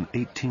balcony in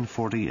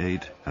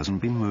 1848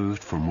 hasn't been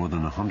moved for more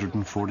than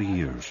 140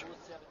 years.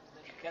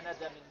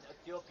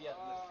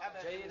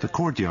 The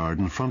courtyard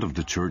in front of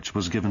the church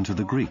was given to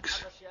the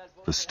Greeks,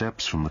 the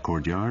steps from the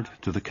courtyard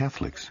to the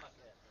Catholics.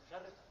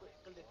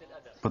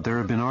 But there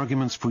have been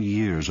arguments for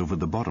years over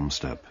the bottom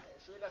step.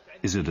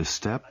 Is it a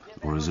step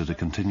or is it a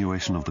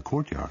continuation of the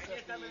courtyard?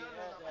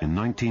 In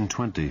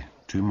 1920,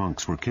 2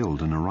 monks were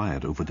killed in a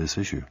riot over this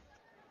issue.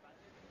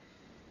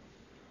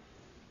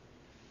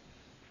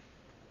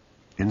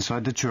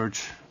 Inside the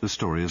church, the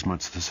story is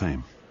much the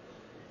same.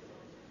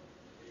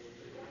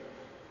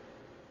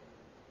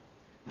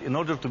 In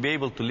order to be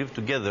able to live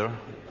together,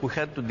 we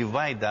had to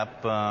divide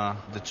up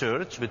the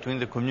church between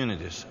the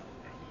communities.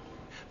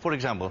 For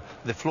example,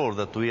 the floor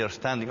that we are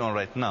standing on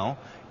right now,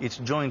 it's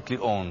jointly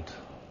owned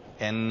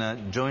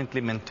and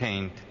jointly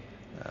maintained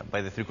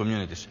by the 3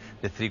 communities.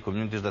 The 3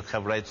 communities that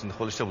have rights in the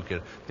Holy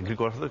Sepulchre, the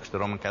Greek Orthodox, the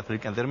Roman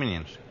Catholic, and the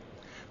Armenians.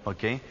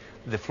 Okay?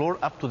 The floor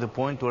up to the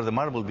point where the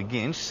marble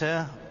begins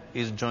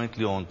is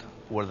jointly owned.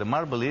 Where the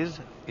marble is,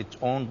 it's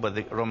owned by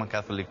the Roman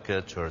Catholic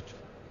Church.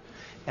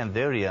 And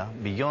the area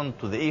beyond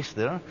to the east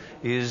there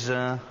is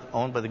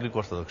owned by the Greek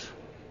Orthodox.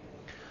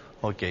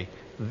 Okay,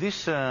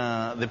 this,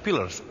 the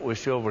pillars we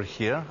see over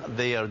here,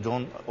 they are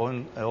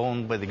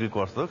owned by the Greek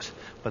Orthodox,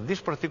 but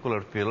this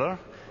particular pillar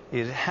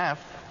is half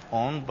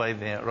owned by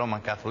the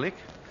Roman Catholic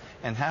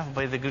and half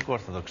by the Greek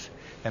Orthodox.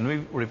 And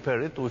we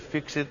repair it, we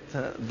fix it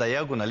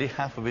diagonally,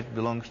 half of it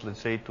belongs,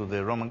 let's say, to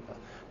the Roman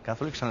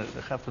Catholics and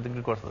half to the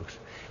Greek Orthodox,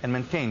 and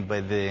maintained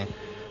by the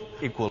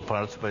equal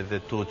parts by the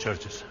 2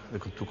 churches, the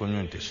 2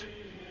 communities.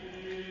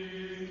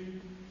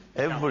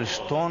 Every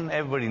stone,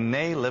 every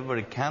nail,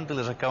 every candle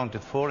is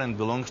accounted for and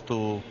belongs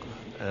to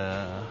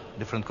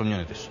different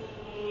communities.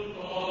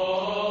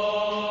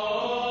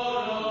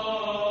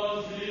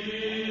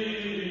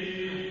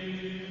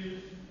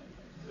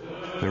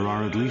 There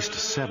are at least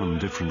 7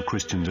 different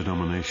Christian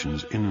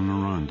denominations in and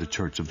around the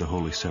Church of the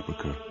Holy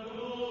Sepulchre.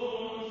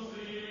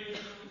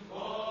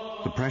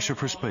 The pressure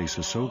for space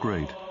is so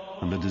great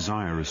and the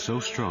desire is so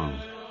strong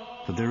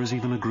that there is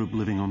even a group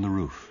living on the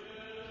roof.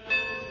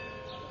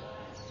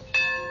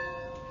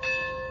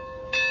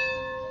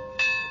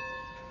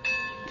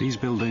 These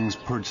buildings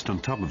perched on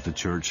top of the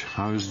church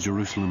house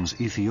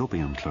Jerusalem's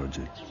Ethiopian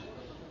clergy.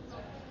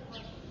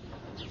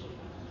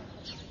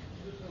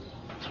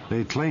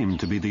 They claim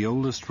to be the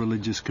oldest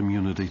religious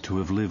community to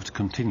have lived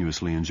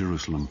continuously in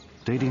Jerusalem,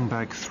 dating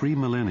back 3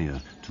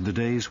 millennia to the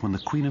days when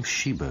the Queen of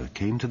Sheba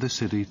came to the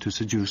city to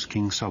seduce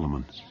King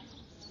Solomon.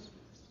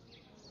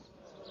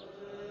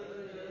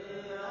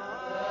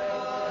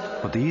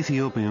 But the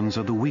Ethiopians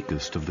are the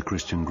weakest of the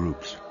Christian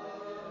groups.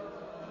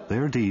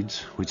 Their deeds,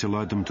 which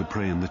allowed them to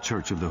pray in the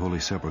Church of the Holy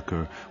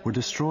Sepulchre, were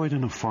destroyed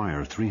in a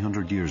fire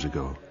 300 years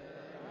ago.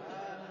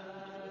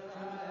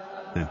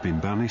 They've been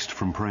banished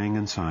from praying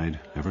inside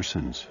ever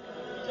since.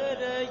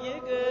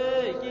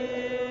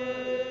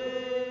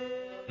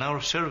 In our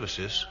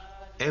services,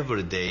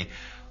 every day,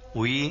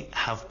 we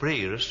have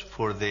prayers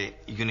for the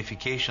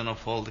unification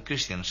of all the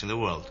Christians in the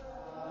world.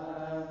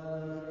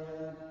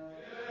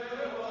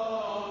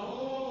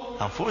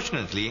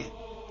 Unfortunately,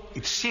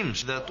 it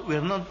seems that we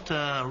are not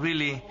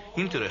really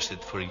interested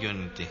for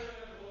unity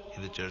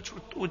in the church.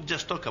 We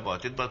just talk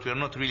about it, but we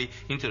are not really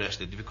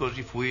interested, because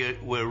if we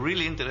were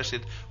really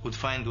interested, we'd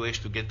find ways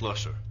to get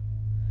closer.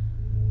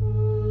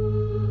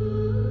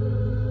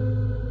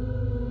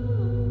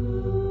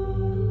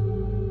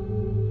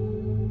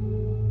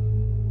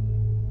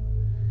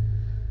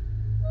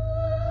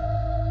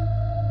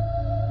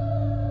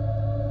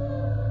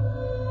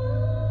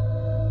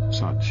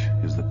 Such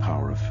is the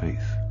power of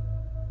faith.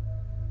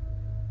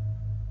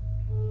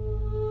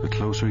 The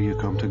closer you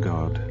come to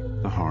God,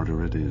 the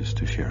harder it is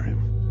to share Him.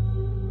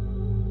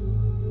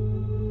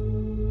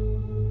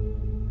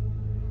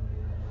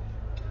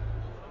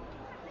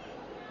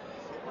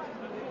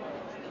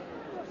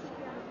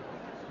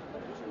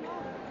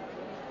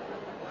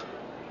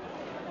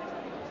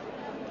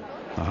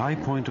 The high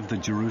point of the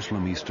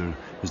Jerusalem Easter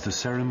is the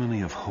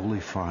ceremony of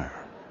Holy Fire.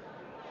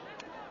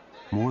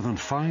 More than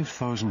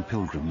 5,000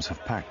 pilgrims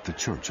have packed the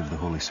Church of the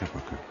Holy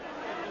Sepulchre.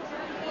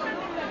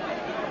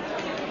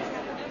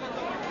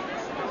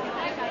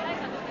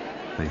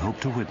 They hope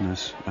to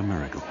witness a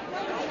miracle.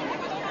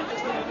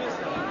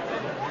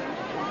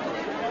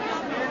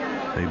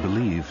 They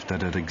believe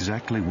that at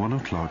exactly 1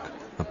 o'clock,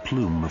 a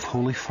plume of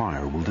holy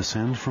fire will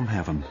descend from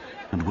heaven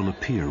and will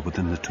appear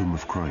within the tomb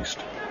of Christ.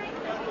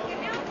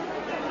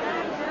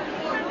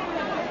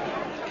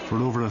 For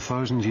over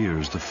 1,000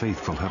 years, the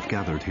faithful have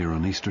gathered here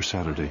on Easter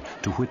Saturday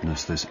to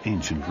witness this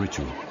ancient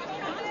ritual.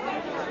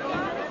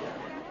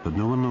 But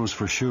no one knows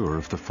for sure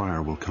if the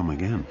fire will come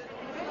again.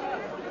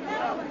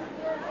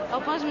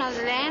 Όπως μας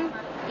λένε,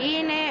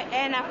 είναι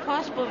ένα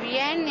φως που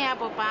βγαίνει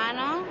από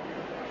πάνω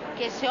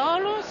και σε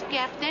όλους και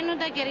αυταίνουν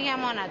τα κεριά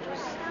μόνα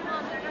τους.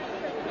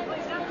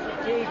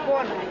 Και η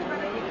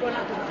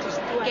εικόνα του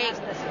Χριστού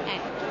Ανάσταση.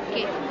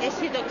 Και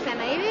εσύ το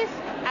ξαναείδες,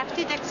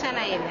 αυτοί τα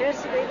ξαναείδες.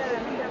 Έτσι δεν ήταν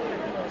να μην τα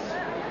πλακώσει.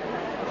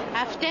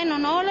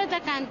 Αυταίνουν όλα τα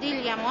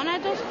καντήλια μόνα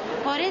τους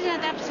χωρίς να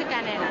τάψει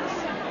κανένας.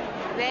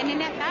 Δεν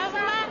είναι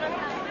θαύμα.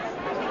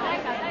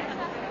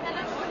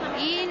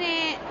 Είναι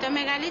το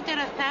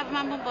μεγαλύτερο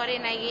θαύμα που μπορεί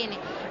να γίνει.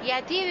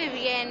 Γιατί δεν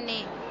βγαίνει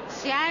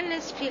σε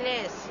άλλες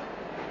φυλές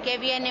και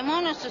βγαίνει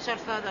μόνο στους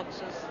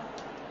Ορθόδοξους.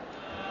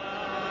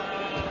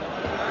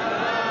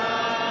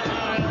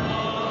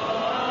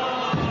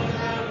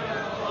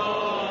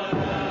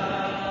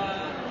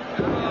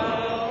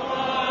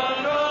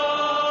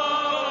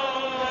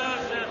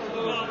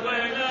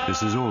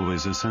 This is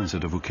always a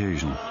sensitive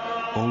occasion.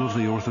 All of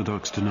the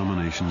Orthodox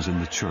denominations in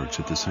the church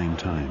at the same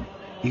time,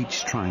 each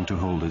trying to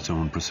hold its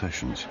own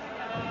processions.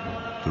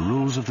 The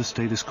rules of the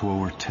status quo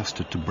are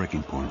tested to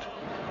breaking point.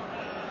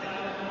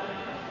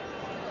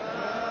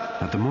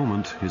 At the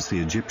moment, it's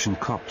the Egyptian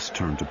Copts'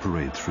 turn to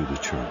parade through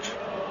the church.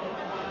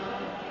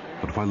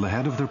 But while the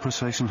head of their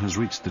procession has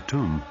reached the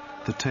tomb,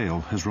 the tail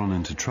has run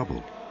into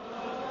trouble.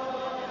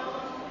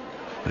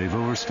 They've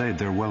overstayed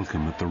their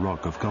welcome at the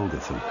rock of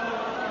Golgotha.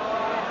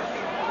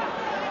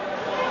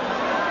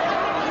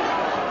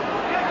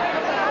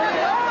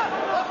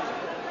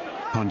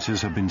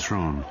 Punches have been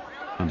thrown,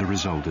 and the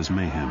result is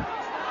mayhem.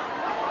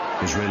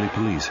 Israeli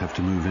police have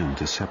to move in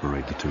to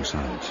separate the two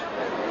sides.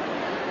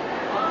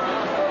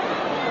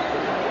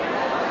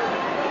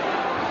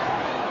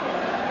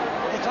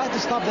 They tried to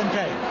stop them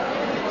praying,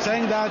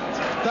 saying that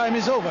time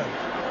is over,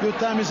 your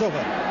time is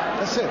over.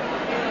 That's it.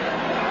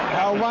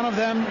 One of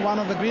them, one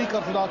of the Greek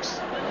Orthodox,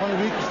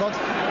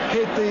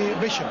 hit the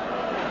bishop,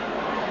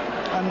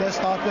 and they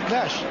start the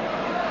clash.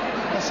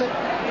 That's it.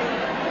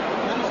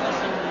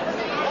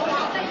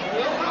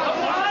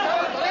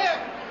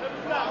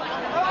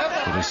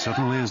 But as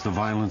suddenly as the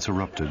violence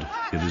erupted,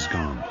 it is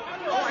gone.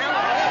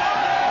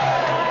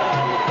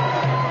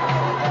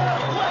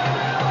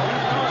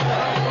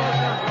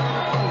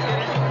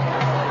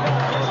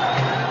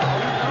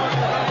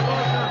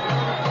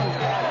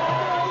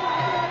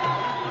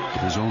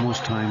 It is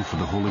almost time for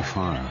the Holy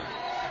Fire,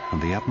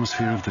 and the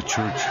atmosphere of the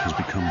church has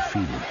become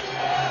fevered.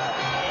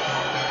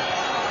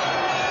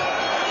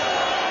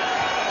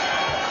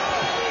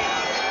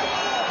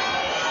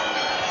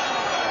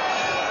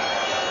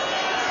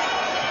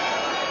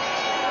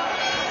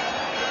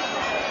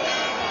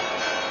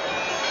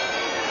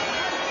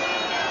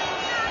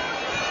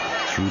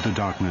 Through the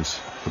darkness,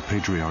 the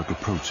patriarch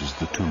approaches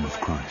the tomb of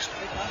Christ.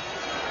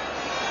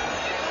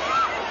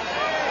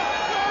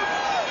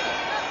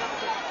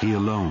 He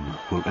alone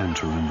will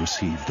enter and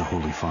receive the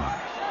holy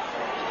fire.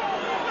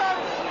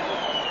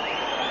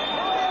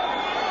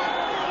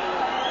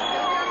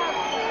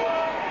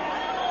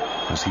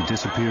 As he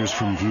disappears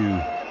from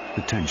view,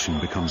 the tension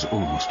becomes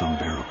almost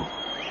unbearable.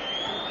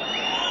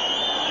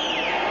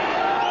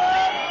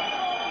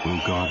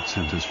 Will God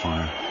send his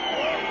fire?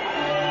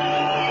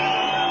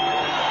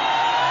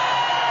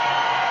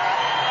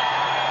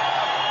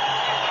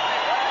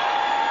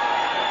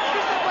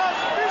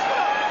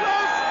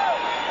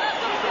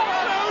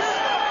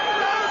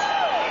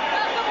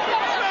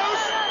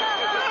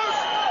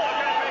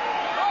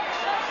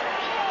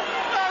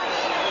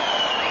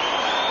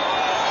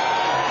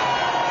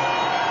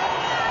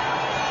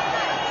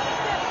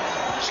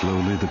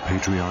 Slowly, the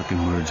patriarch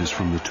emerges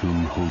from the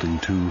tomb holding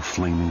 2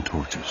 flaming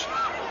torches.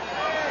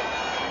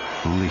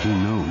 Only he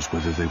knows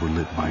whether they were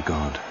lit by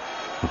God,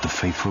 but the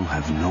faithful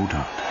have no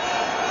doubt.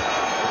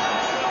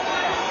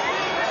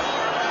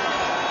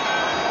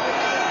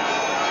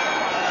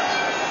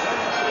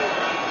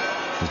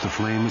 As the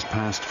flame is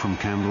passed from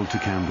candle to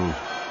candle,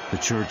 the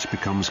church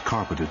becomes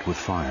carpeted with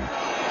fire.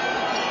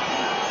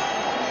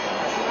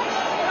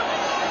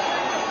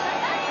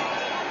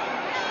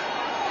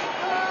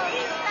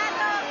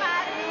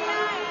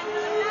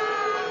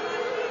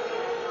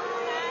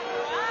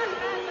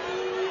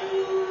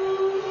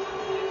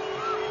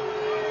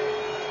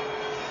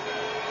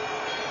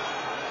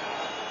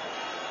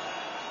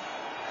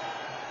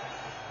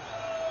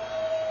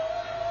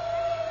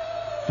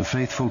 The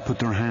faithful put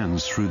their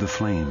hands through the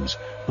flames,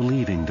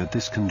 believing that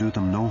this can do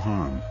them no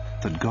harm,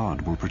 that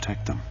God will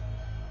protect them.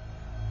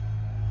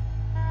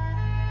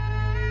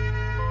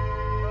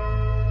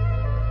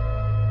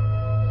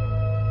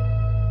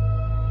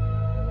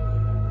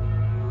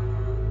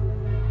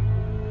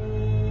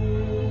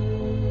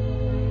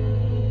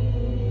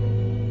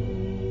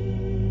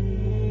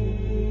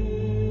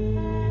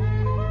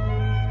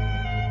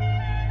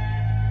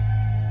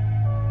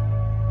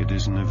 It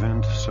is an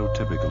event so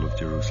typical of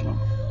Jerusalem.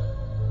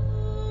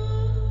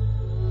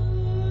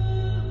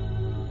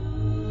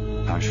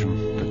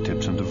 Passion that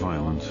tips into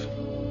violence,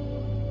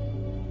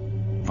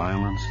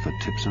 violence that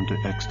tips into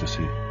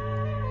ecstasy,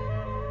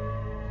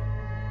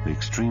 the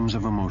extremes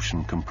of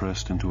emotion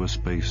compressed into a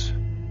space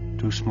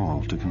too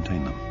small to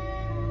contain them.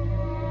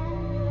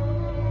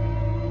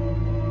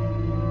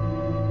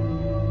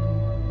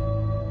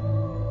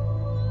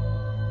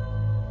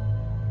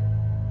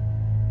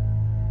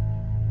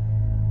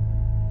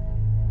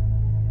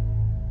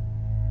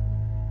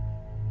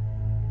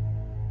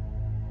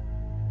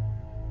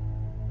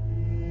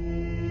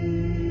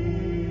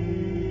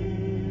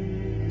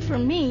 For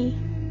me,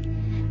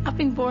 I've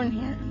been born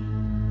here.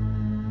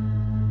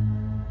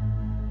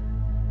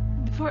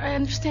 Before I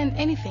understand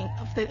anything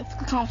of the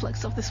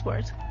conflicts of this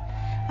world,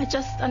 I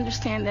just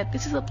understand that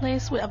this is a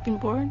place where I've been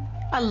born.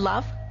 I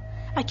love,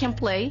 I can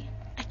play,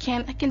 I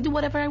can do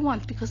whatever I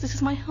want because this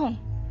is my home.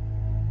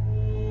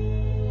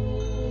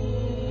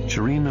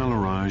 Shireen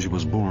Al-Araj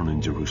was born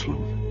in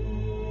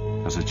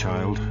Jerusalem. As a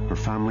child, her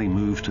family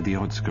moved to the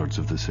outskirts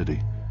of the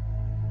city.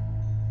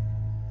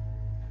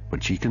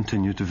 But she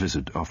continued to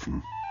visit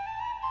often.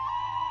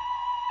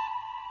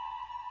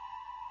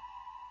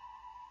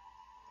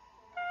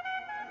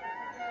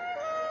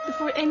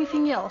 Before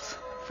anything else,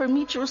 for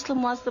me,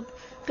 Jerusalem was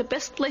the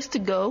best place to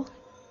go.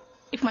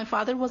 If my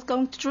father was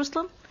going to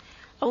Jerusalem,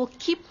 I will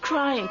keep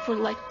crying for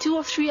like 2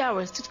 or 3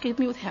 hours to get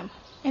me with him.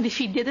 And if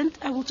he didn't,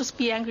 I will just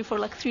be angry for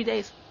like 3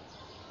 days.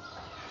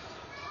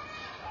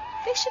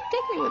 They should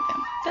take me with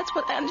them. That's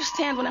what I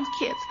understand when I'm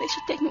kids. They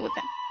should take me with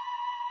them.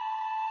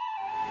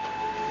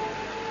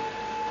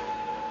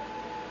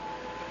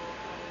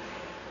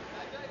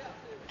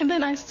 And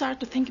then I start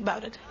to think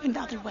about it in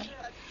the other way.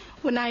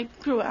 When I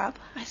grew up,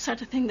 I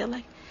started to think that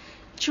like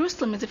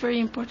Jerusalem is a very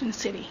important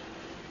city.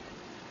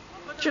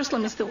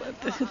 Jerusalem is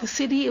the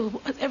city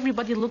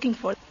everybody looking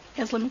for.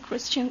 Islam,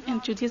 Christian,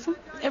 and Judaism.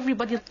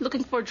 Everybody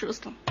looking for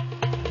Jerusalem.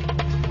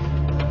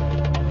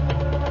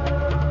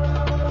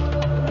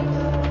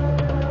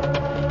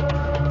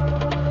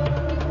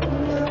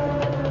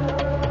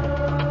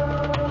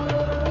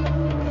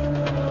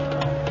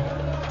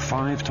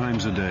 Five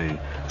times a day,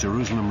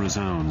 Jerusalem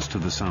resounds to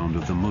the sound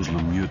of the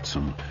Muslim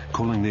muezzin,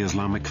 calling the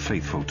Islamic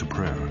faithful to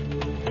prayer.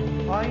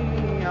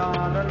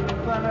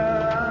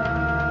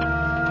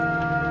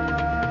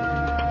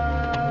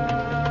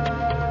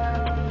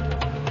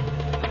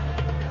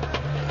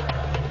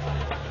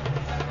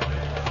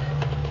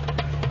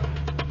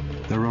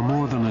 There are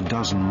more than a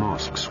dozen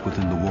mosques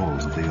within the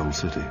walls of the old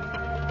city.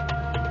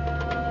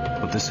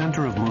 But the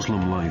center of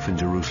Muslim life in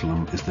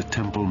Jerusalem is the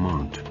Temple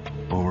Mount,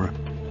 or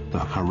the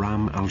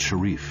Haram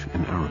al-Sharif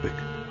in Arabic.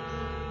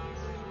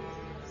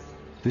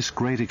 This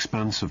great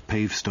expanse of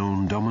paved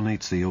stone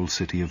dominates the old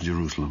city of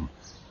Jerusalem.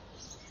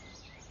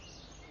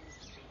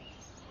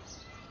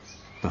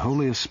 The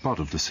holiest spot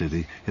of the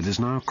city, it is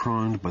now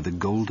crowned by the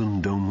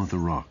golden dome of the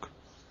rock.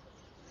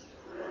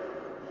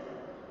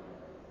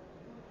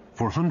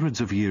 For hundreds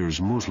of years,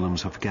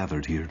 Muslims have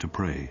gathered here to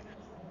pray,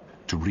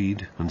 to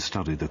read and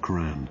study the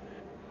Quran,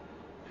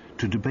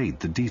 to debate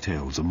the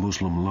details of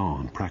Muslim law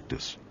and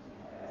practice.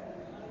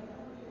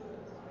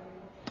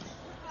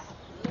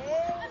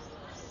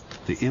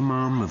 The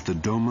Imam of the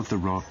Dome of the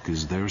Rock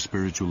is their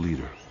spiritual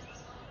leader.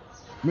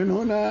 It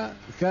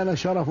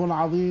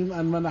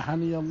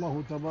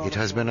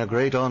has been a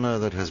great honor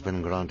that has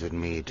been granted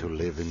me to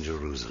live in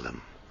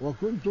Jerusalem,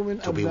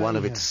 to be one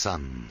of its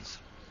sons.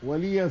 I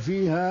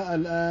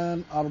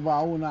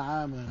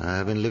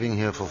have been living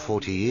here for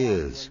 40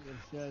 years,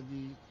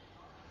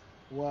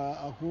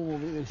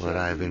 where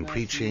I have been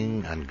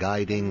preaching and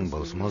guiding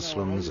both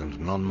Muslims and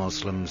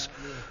non-Muslims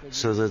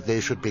so that they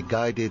should be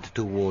guided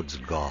towards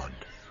God.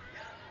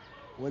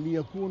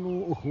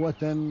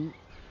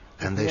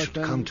 And they should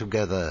come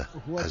together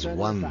as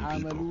one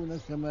people.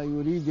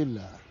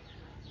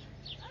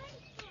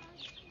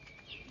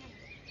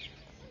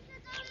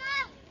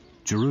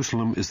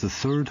 Jerusalem is the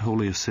third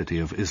holiest city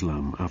of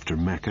Islam after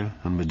Mecca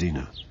and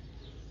Medina.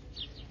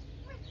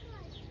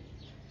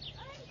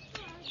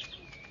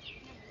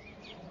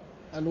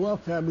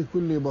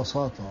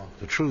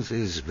 The truth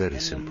is very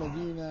simple.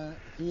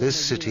 This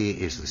city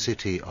is the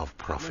city of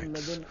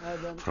prophets.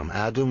 From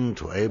Adam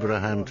to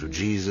Abraham to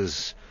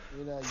Jesus,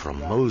 from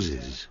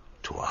Moses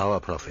to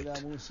our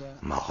prophet,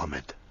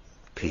 Muhammad.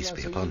 Peace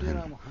be upon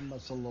him.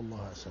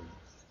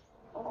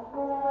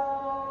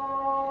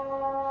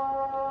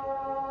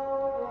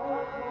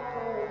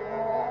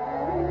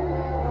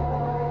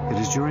 It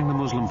is during the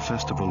Muslim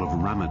festival of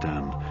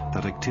Ramadan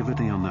that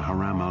activity on the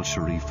Haram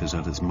al-Sharif is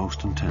at its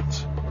most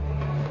intense.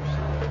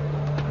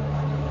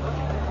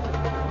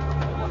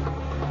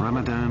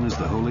 Ramadan is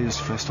the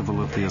holiest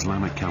festival of the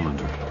Islamic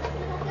calendar.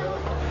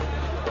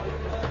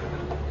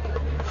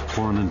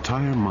 For an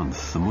entire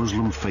month, the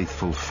Muslim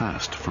faithful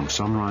fast from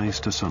sunrise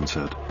to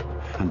sunset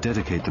and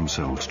dedicate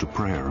themselves to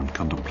prayer and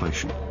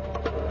contemplation.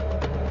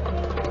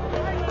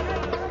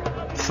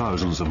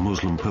 Thousands of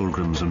Muslim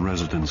pilgrims and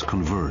residents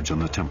converge on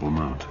the Temple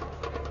Mount.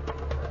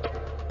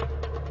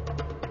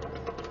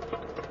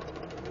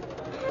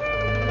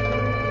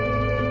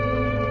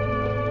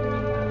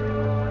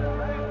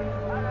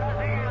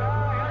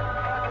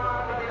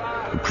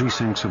 The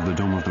precincts of the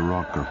Dome of the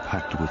Rock are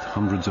packed with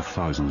hundreds of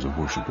thousands of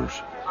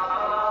worshippers.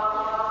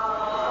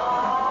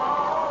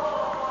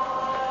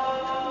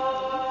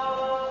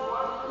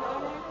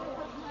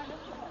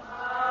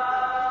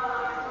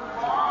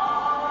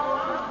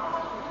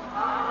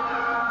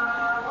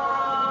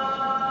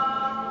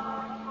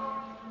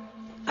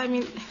 I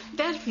mean,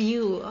 that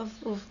view of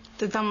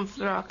the Dome of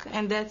the Rock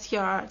and that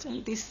yard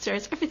and this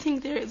church, everything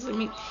there is, I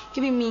mean,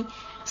 giving me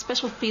a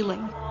special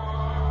feeling.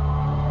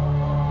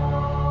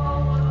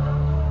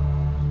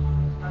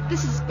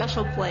 This is a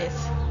special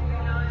place.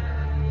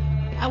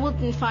 I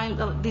wouldn't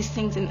find these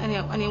things in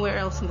anywhere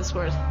else in this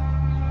world.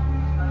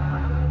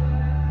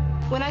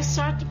 When I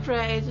start to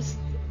pray,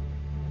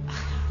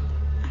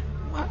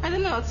 I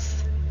don't know,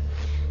 it's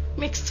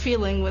mixed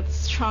feeling with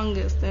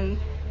strongest, and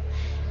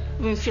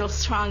I feel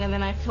strong and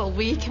then I feel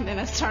weak and then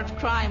I start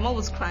crying. I'm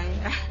always crying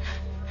there.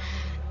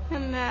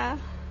 And I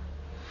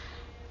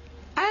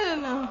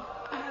don't know.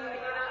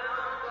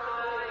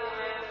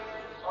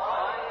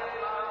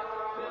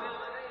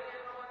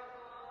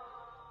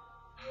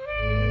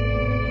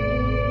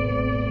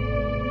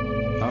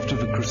 After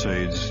the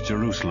Crusades,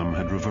 Jerusalem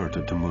had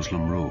reverted to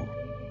Muslim rule.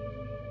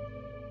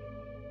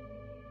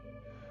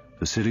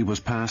 The city was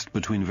passed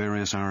between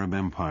various Arab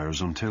empires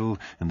until,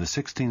 in the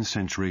 16th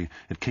century,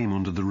 it came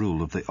under the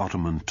rule of the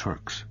Ottoman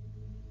Turks.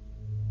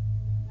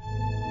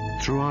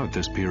 Throughout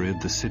this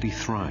period, the city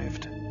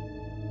thrived.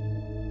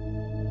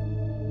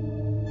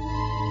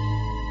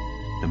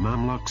 The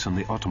Mamluks and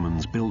the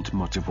Ottomans built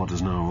much of what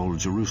is now Old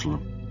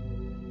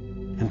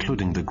Jerusalem,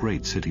 including the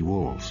great city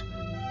walls.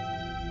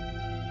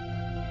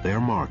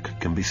 Their mark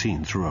can be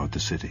seen throughout the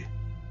city.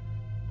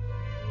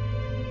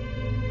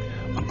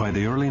 But by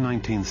the early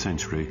 19th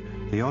century,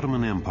 the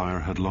Ottoman Empire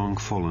had long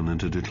fallen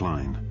into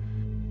decline.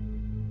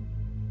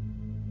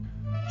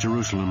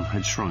 Jerusalem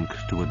had shrunk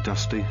to a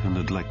dusty and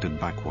neglected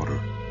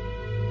backwater,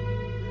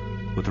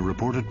 with a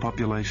reported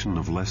population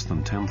of less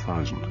than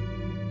 10,000.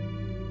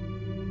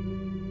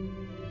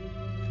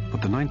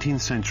 But the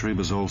 19th century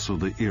was also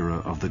the era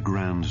of the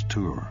Grand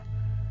Tour.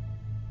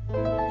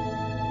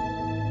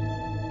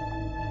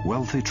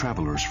 Wealthy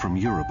travelers from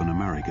Europe and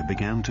America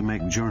began to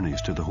make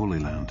journeys to the Holy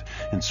Land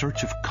in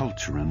search of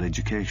culture and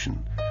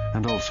education,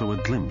 and also a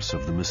glimpse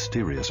of the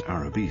mysterious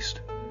Arab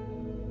East.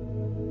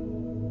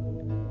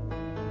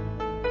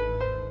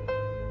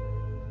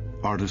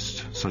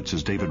 Artists such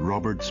as David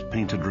Roberts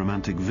painted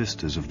romantic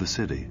vistas of the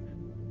city,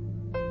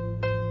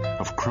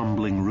 of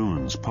crumbling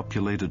ruins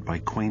populated by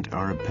quaint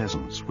Arab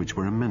peasants, which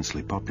were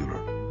immensely popular.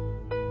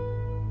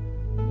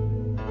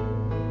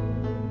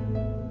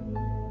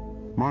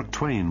 Mark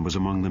Twain was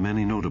among the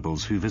many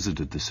notables who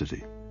visited the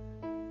city.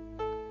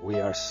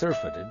 We are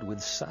surfeited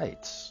with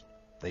sights.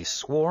 They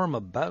swarm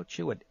about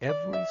you at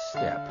every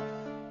step.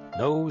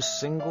 No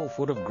single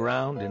foot of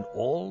ground in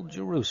all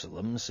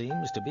Jerusalem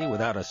seems to be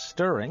without a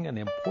stirring and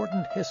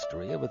important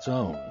history of its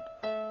own.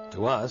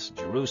 To us,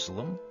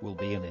 Jerusalem will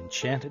be an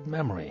enchanted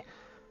memory,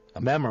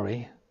 a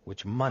memory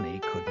which money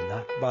could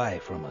not buy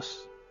from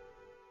us.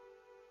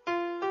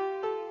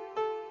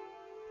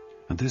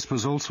 And this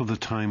was also the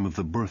time of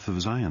the birth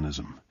of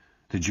Zionism,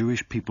 the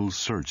Jewish people's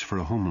search for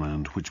a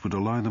homeland which would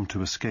allow them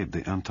to escape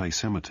the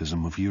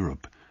anti-Semitism of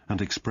Europe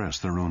and express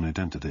their own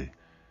identity.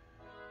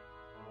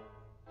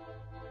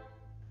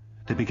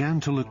 They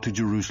began to look to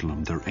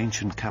Jerusalem, their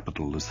ancient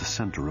capital, as the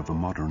center of a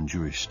modern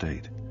Jewish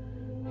state.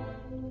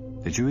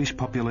 The Jewish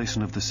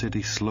population of the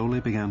city slowly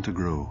began to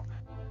grow.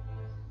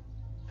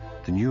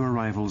 The new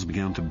arrivals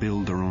began to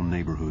build their own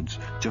neighborhoods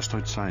just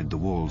outside the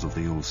walls of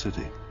the old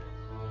city.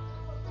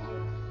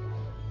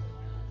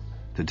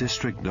 The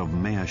district of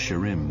Mea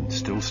Shearim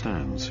still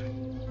stands,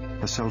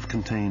 a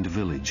self-contained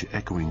village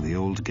echoing the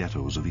old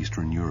ghettos of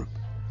Eastern Europe.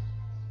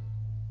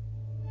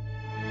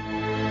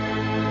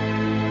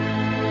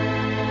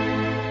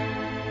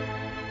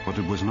 But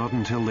it was not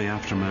until the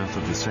aftermath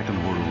of the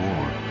Second World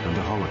War and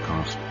the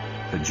Holocaust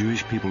that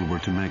Jewish people were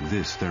to make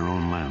this their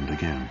own land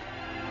again.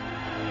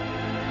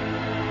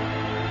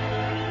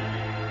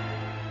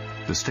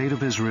 The State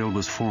of Israel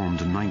was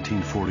formed in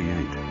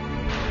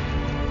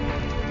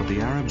 1948, but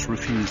the Arabs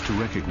refused to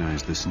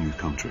recognize this new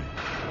country.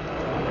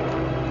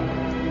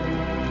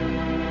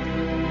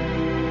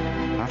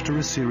 After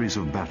a series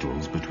of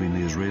battles between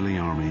the Israeli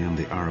army and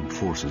the Arab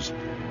forces,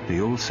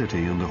 the old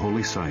city and the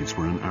holy sites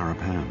were in Arab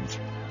hands.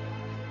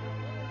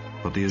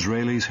 But the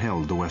Israelis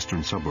held the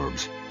western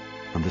suburbs,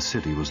 and the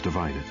city was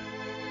divided.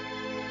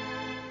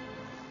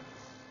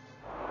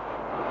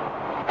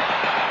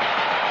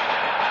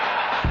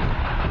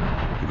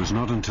 It was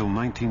not until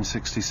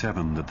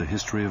 1967 that the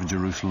history of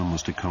Jerusalem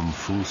was to come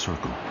full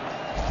circle.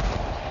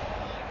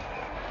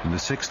 In the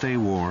Six-Day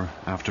War,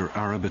 after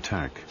Arab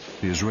attack,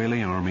 the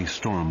Israeli army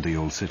stormed the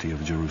old city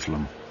of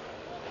Jerusalem.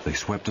 They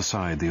swept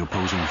aside the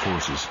opposing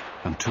forces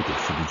and took it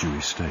for the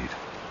Jewish state.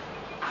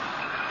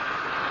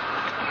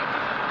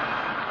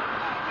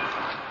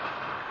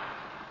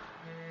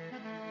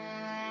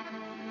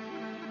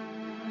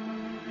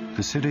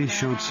 The city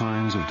showed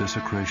signs of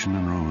desecration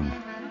and ruin,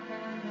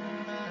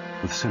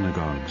 with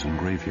synagogues and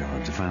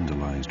graveyards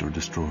vandalized or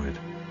destroyed.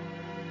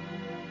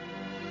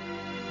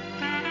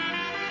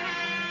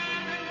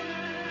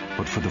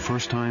 But for the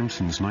first time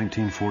since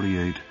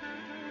 1948,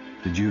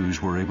 the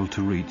Jews were able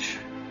to reach,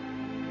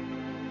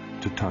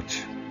 to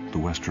touch the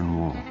Western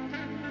Wall.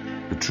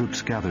 The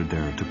troops gathered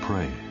there to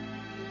pray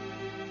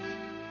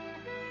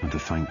and to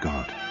thank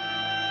God.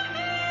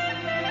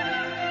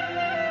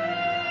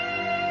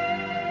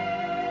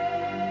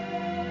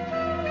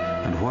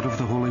 And what of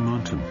the Holy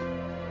Mountain?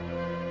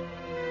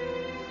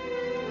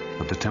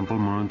 At the Temple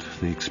Mount,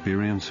 the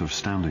experience of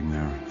standing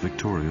there,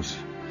 victorious,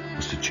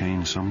 was to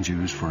change some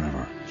Jews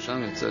forever.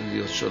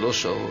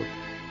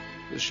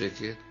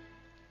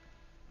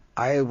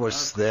 I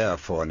was there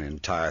for an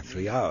entire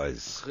 3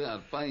 hours,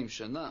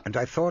 and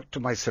I thought to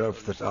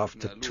myself that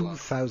after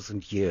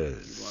 2,000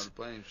 years,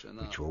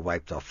 which were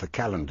wiped off the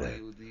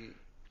calendar,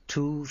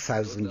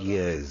 2,000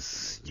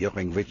 years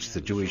during which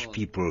the Jewish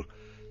people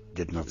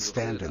did not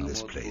stand in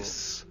this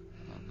place,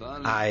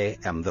 I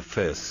am the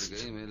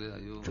first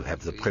to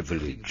have the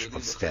privilege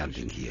of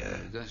standing here.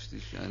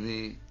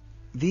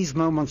 These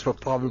moments were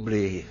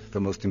probably the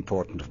most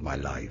important of my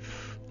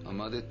life.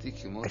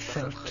 I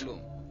felt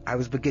I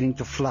was beginning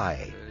to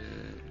fly.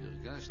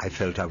 I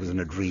felt I was in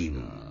a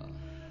dream.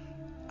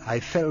 I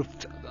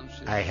felt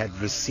I had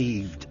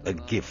received a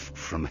gift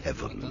from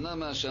heaven.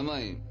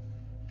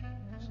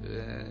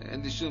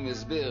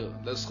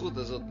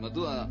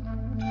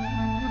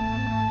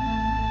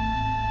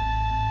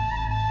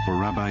 For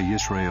Rabbi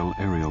Yisrael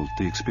Ariel,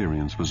 the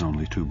experience was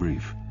only too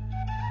brief.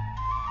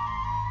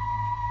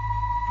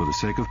 For the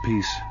sake of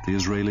peace, the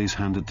Israelis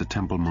handed the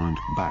Temple Mount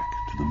back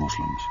to the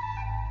Muslims.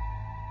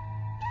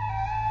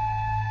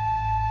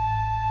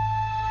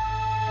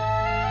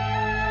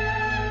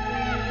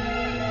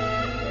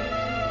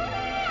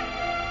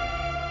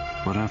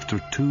 But after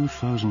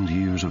 2,000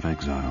 years of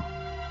exile,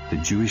 the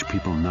Jewish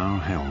people now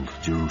held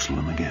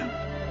Jerusalem again.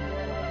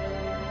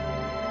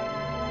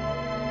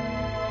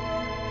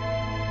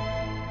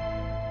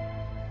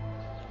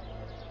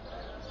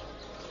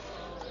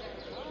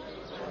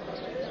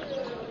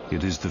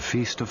 It is the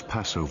Feast of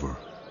Passover.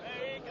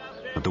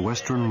 At the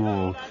Western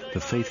Wall, the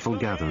faithful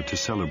gather to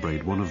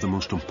celebrate one of the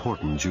most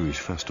important Jewish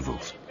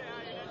festivals.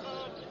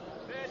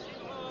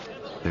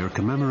 They are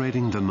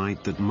commemorating the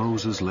night that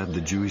Moses led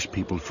the Jewish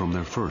people from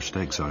their first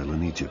exile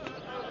in Egypt,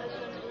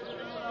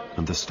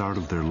 and the start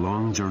of their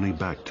long journey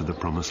back to the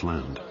Promised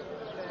Land,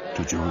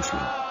 to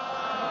Jerusalem.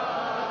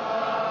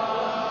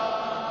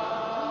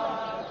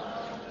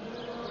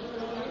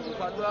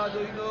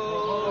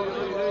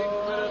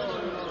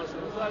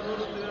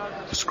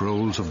 The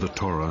scrolls of the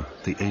Torah,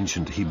 the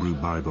ancient Hebrew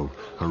Bible,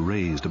 are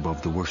raised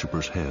above the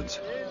worshippers' heads.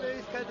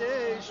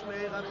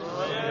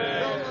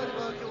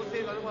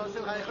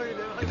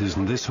 It is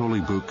in this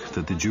holy book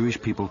that the Jewish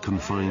people can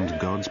find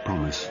God's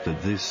promise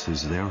that this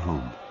is their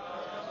home.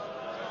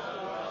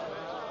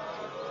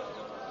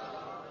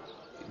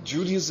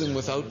 Judaism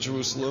without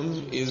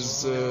Jerusalem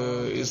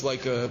is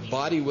like a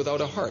body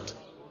without a heart.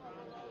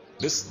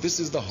 This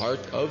is the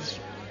heart of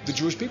the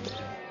Jewish people.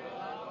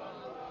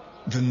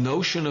 The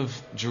notion of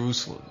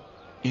Jerusalem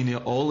in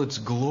all its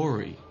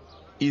glory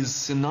is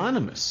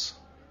synonymous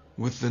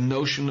with the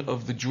notion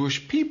of the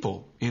Jewish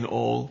people in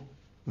all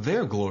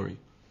their glory.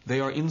 They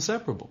are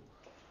inseparable.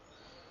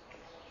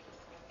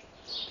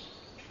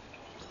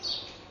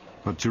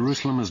 But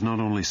Jerusalem is not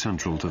only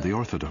central to the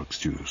Orthodox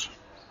Jews.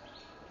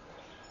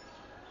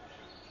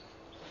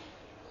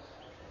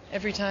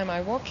 Every time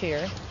I walk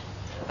here,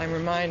 I'm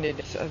reminded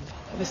of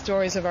the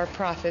stories of our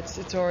prophets,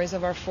 the stories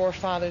of our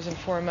forefathers and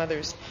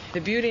foremothers.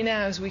 The beauty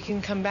now is we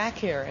can come back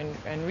here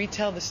and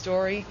retell the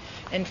story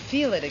and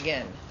feel it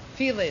again.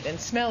 Feel it and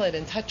smell it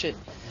and touch it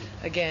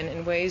again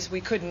in ways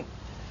we couldn't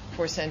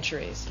for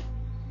centuries.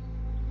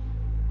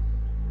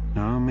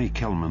 Naomi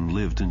Kelman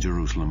lived in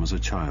Jerusalem as a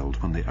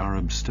child when the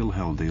Arabs still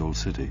held the old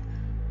city.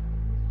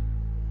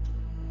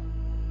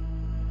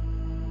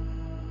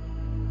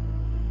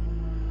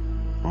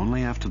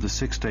 Only after the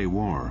Six-Day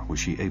War was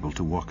she able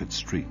to walk its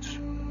streets.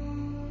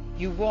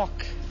 You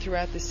walk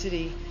throughout the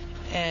city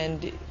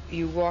and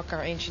you walk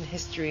our ancient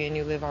history and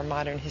you live our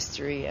modern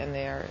history, and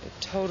they are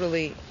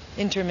totally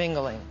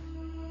intermingling.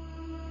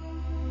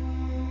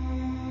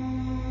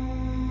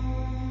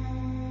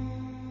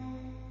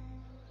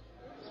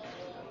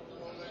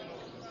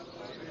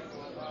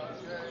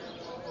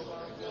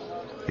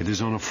 It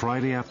is on a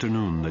Friday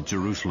afternoon that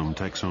Jerusalem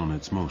takes on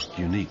its most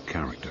unique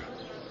character.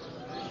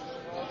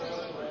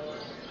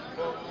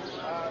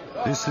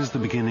 This is the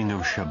beginning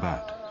of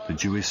Shabbat, the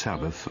Jewish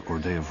Sabbath or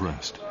Day of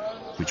Rest,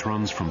 which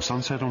runs from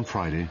sunset on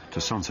Friday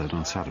to sunset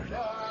on Saturday.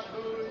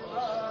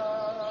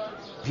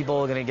 People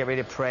are going to get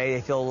ready to pray.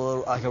 They feel a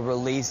little like a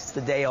release. It's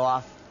the day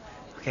off.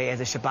 Okay, as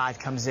the Shabbat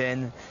comes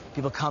in,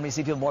 people come. You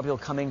see more people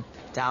coming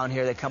down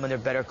here. They come in their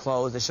better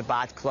clothes, the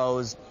Shabbat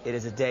clothes. It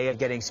is a day of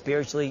getting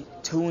spiritually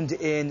tuned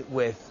in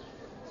with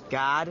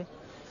God,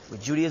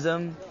 with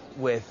Judaism,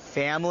 with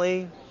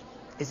family.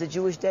 It's a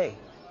Jewish day.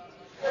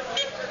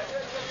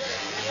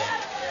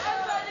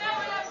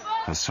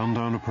 As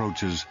sundown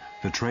approaches,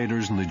 the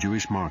traders in the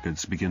Jewish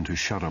markets begin to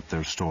shut up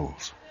their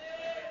stalls.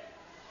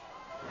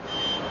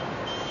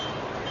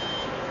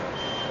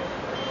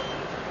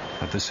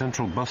 At the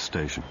central bus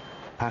station,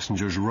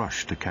 passengers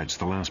rush to catch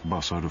the last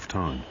bus out of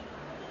town.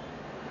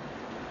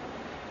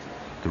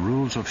 The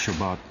rules of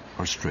Shabbat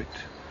are strict.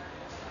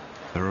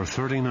 There are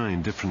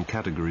 39 different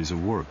categories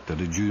of work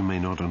that a Jew may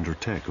not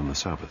undertake on the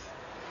Sabbath.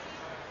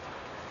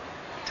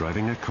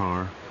 Driving a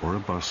car or a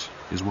bus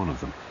is one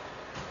of them.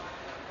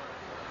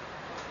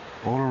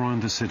 All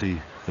around the city,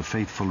 the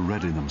faithful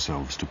ready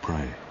themselves to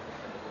pray.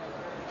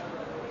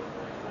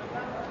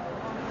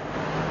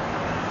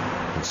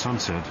 At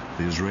sunset,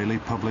 the Israeli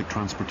public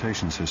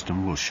transportation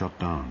system will shut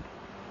down.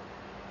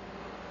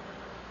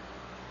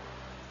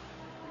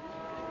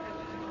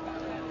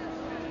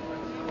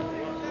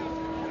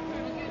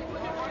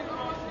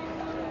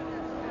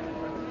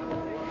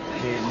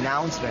 The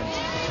announcement,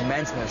 the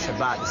commencement of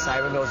Shabbat, the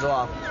siren goes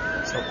off,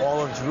 so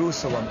all of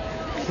Jerusalem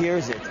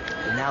hears it,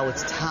 and now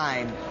it's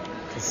time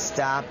to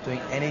stop doing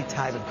any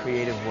type of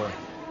creative work.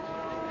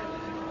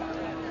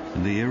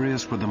 In the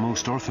areas where the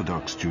most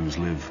Orthodox Jews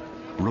live,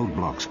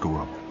 roadblocks go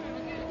up.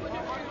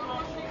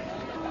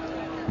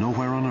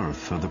 Nowhere on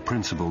earth are the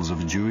principles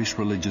of Jewish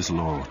religious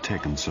law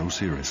taken so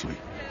seriously.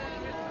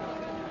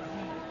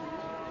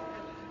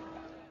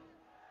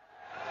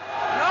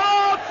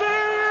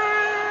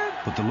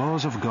 But the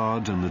laws of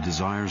God and the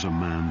desires of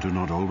man do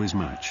not always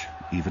match,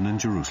 even in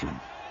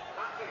Jerusalem.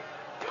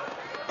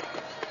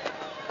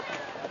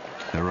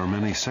 There are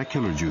many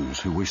secular Jews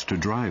who wish to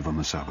drive on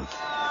the Sabbath.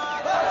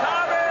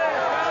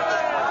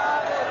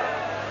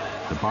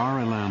 The Bar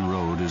Ilan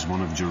Road is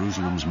one of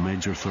Jerusalem's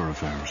major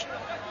thoroughfares,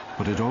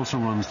 but it also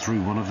runs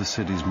through one of the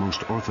city's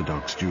most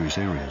Orthodox Jewish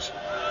areas.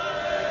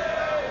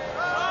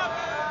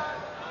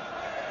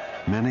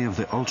 Many of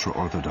the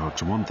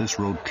ultra-Orthodox want this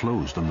road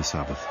closed on the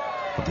Sabbath,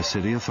 but the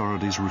city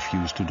authorities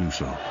refuse to do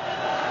so.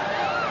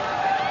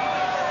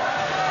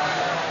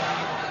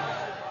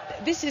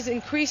 This is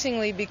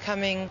increasingly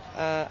becoming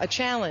a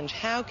challenge.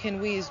 How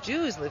can we as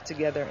Jews live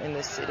together in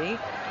this city?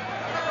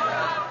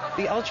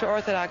 The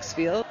ultra-Orthodox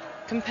feel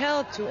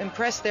compelled to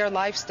impress their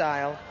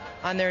lifestyle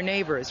on their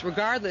neighbors,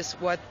 regardless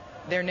what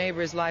their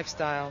neighbor's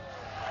lifestyle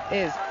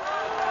is.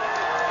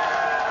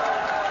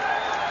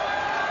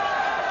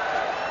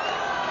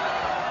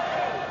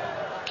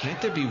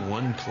 Can't there be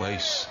one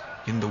place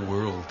in the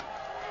world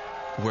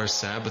where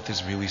Sabbath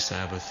is really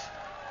Sabbath,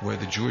 where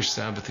the Jewish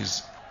Sabbath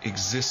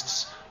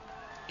exists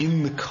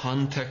in the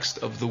context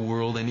of the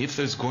world, and if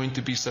there's going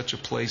to be such a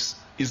place,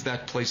 is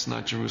that place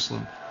not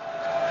Jerusalem?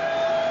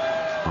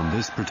 On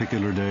this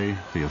particular day,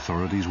 the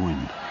authorities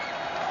win.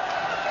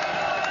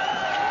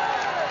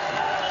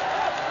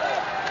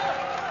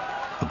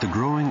 But the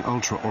growing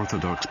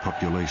ultra-Orthodox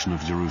population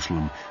of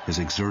Jerusalem is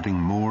exerting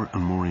more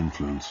and more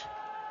influence.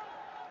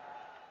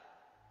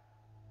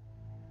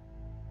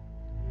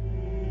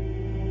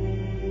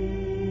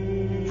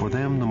 For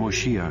them, the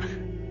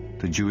Moshiach,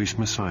 the Jewish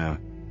Messiah,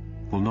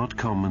 will not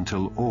come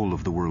until all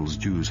of the world's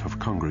Jews have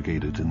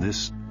congregated in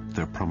this,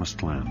 their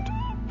promised land.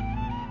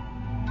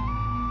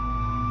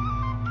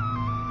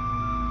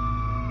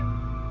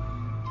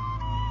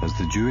 As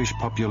the Jewish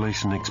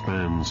population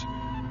expands,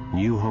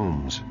 new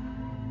homes,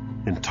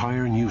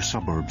 entire new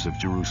suburbs of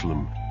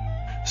Jerusalem,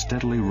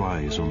 steadily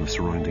rise on the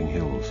surrounding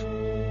hills.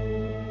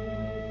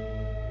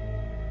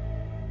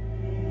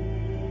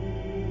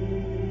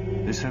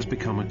 This has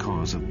become a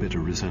cause of bitter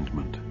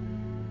resentment.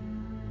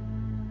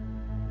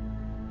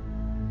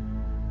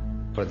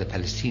 For the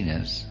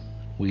Palestinians,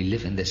 we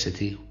live in the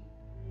city.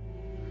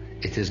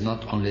 It is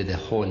not only the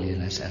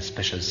holiness and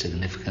special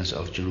significance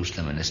of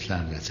Jerusalem and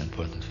Islam that's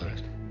important for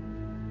us.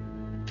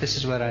 This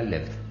is where I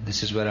lived.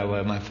 This is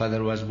where my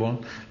father was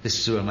born. This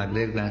is where my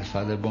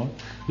great-grandfather born.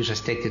 We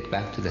just take it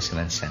back to the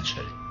 7th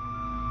century.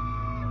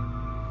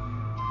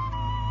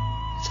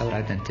 It's our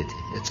identity.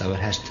 It's our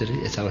history.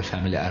 It's our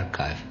family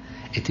archive.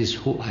 It is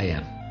who I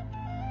am.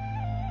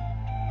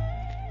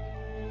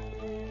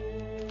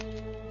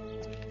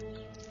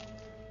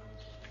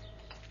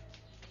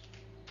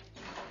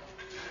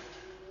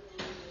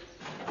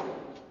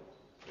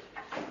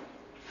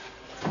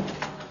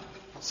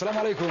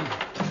 Assalamu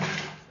alaikum.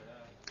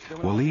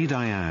 Walid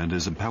Ayad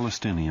is a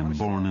Palestinian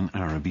born in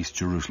Arab East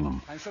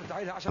Jerusalem.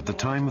 At the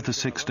time of the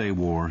Six-Day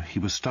War, he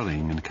was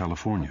studying in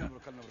California.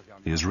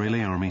 The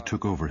Israeli army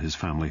took over his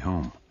family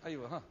home.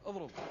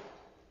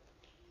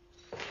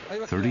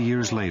 30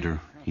 years later,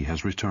 he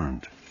has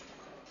returned.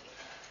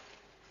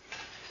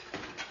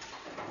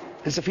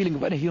 It's a feeling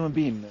of any human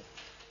being.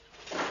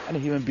 Any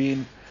human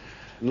being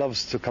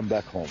loves to come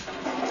back home.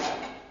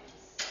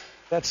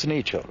 That's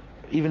nature.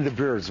 Even the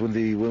birds, when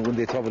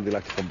they travel, they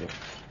like to come back.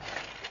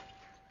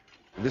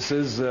 This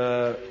is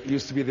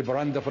used to be the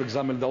veranda, for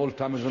example, the old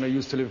times when I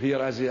used to live here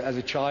as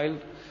a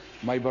child.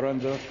 My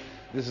veranda.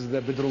 This is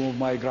the bedroom of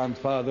my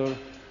grandfather.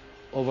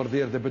 Over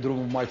there, the bedroom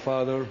of my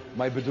father.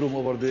 My bedroom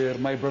over there.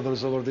 My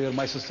brothers over there.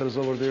 My sisters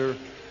over there.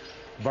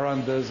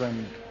 Verandas,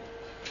 and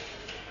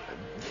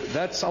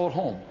that's our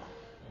home.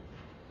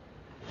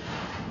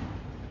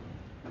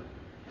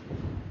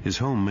 His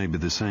home may be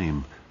the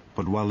same,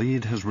 but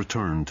Walid has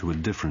returned to a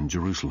different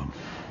Jerusalem.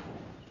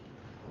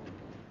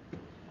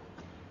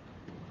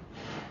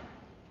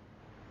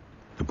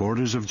 The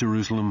borders of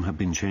Jerusalem have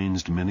been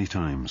changed many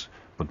times,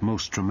 but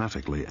most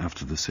dramatically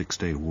after the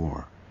Six-Day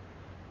War.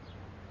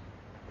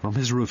 From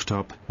his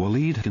rooftop,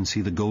 Walid can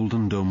see the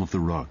Golden Dome of the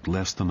Rock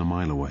less than a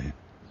mile away,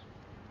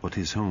 but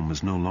his home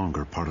is no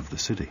longer part of the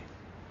city.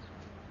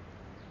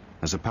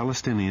 As a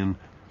Palestinian,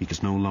 he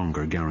is no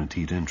longer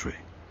guaranteed entry.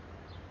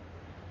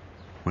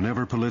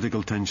 Whenever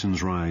political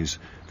tensions rise,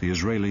 the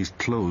Israelis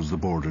close the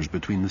borders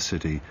between the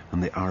city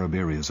and the Arab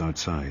areas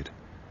outside.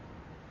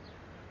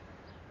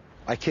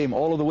 I came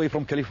all the way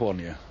from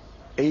California,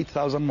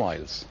 8,000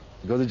 miles,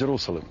 to go to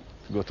Jerusalem,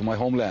 to go to my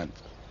homeland,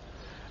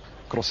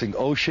 crossing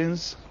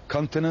oceans,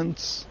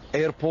 continents,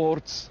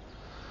 airports,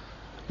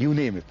 you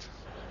name it.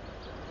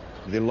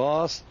 The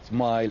last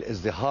mile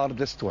is the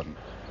hardest one.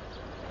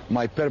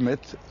 My permit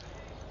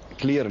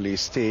clearly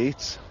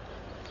states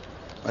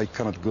I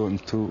cannot go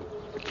into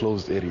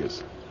closed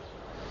areas.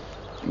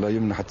 لا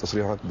يمنح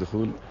التصريحات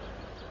الدخول.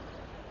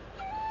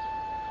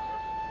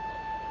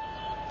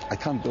 I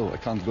can't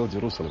go to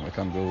Jerusalem. I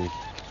can't go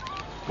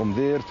from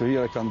there to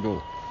here. I can't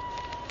go.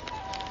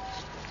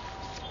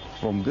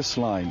 From this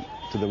line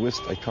to the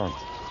west, I can't.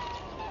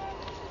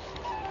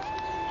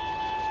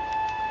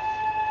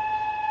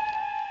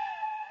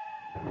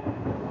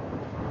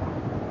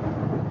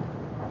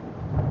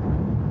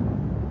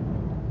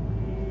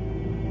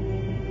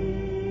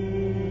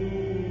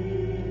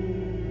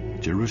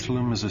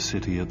 Jerusalem is a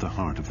city at the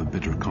heart of a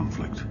bitter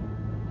conflict.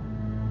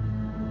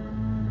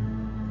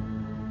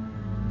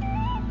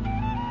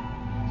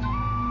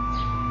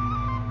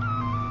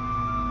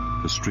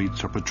 The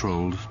streets are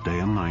patrolled day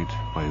and night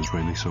by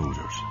Israeli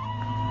soldiers.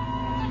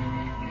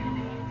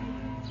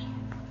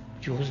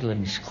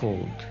 Jerusalem is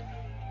called,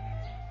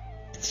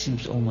 it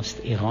seems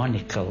almost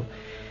ironical,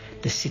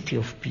 the city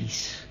of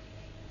peace.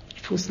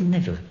 It was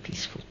never a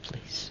peaceful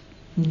place.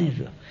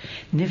 Never.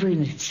 Never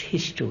in its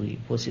history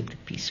was it a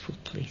peaceful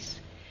place.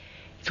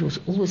 It was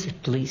always a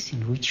place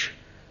in which,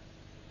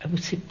 I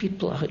would say,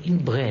 people are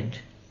inbred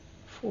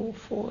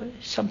for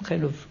some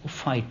kind of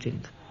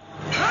fighting.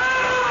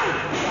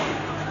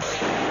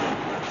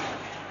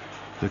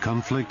 The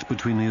conflict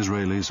between the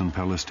Israelis and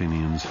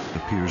Palestinians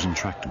appears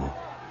intractable.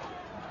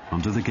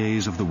 Under the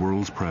gaze of the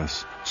world's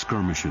press,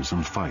 skirmishes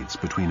and fights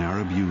between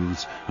Arab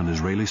youths and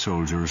Israeli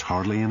soldiers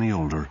hardly any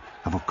older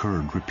have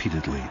occurred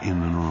repeatedly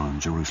in and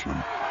around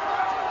Jerusalem.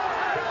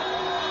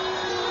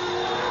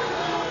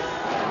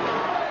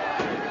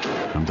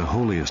 And the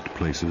holiest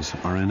places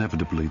are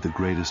inevitably the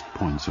greatest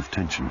points of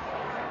tension.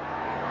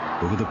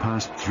 Over the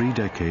past 3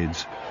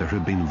 decades, there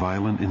have been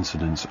violent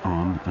incidents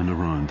on and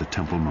around the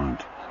Temple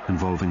Mount,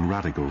 involving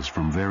radicals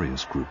from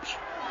various groups.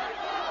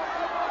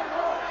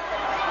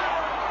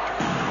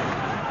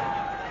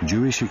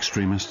 Jewish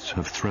extremists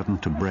have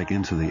threatened to break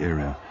into the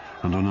area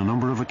and on a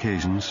number of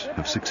occasions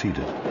have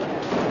succeeded.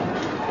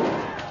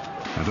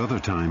 At other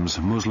times,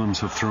 Muslims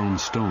have thrown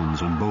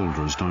stones and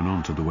boulders down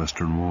onto the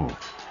Western Wall.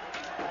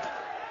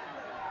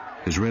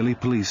 Israeli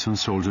police and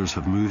soldiers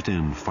have moved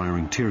in,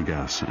 firing tear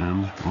gas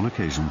and, on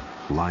occasion,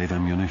 live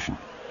ammunition.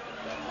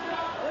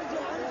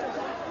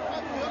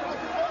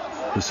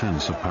 the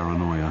sense of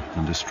paranoia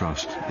and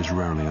distrust is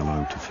rarely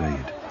allowed to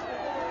fade.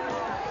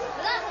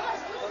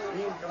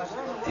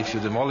 If you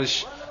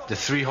demolish the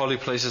 3 holy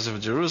places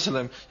of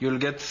Jerusalem, you'll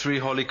get 3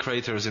 holy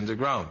craters in the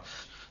ground.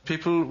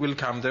 People will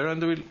come there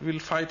and will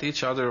fight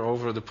each other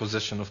over the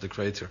possession of the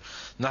crater.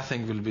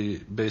 Nothing will be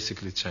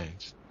basically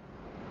changed.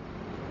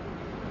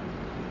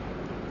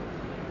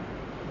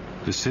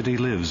 The city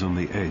lives on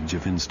the edge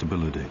of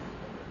instability.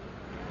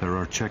 There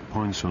are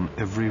checkpoints on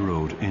every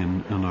road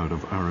in and out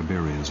of Arab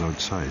areas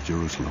outside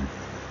Jerusalem.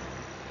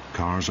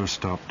 Cars are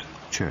stopped,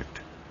 checked.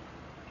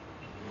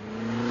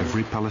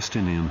 Every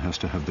Palestinian has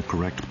to have the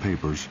correct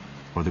papers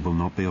or they will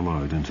not be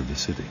allowed into the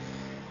city.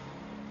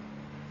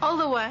 All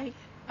the way,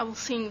 I was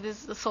seeing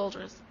the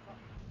soldiers.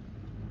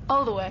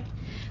 All the way.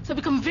 So I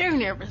become very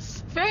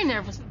nervous, very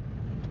nervous.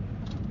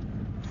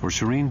 For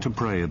Shireen to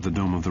pray at the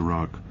Dome of the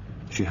Rock,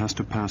 she has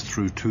to pass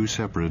through 2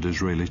 separate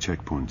Israeli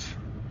checkpoints.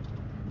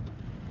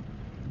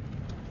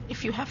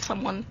 If you have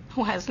someone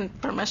who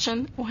hasn't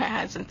permission, who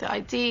hasn't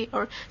ID,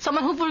 or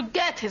someone who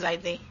forget his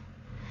ID,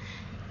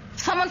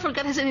 someone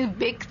forgot he's in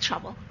big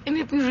trouble, in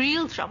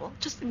real trouble,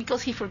 just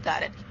because he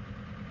forgot it.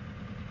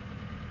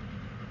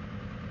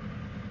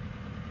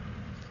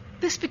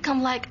 This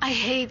become like, I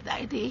hate the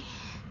ID.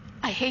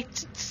 I hate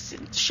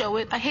to show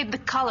it. I hate the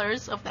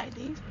colors of the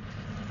ID.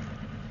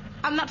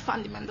 I'm not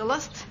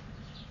fundamentalist.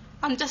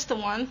 I'm just the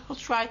one who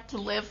tried to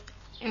live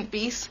in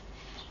peace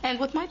and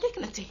with my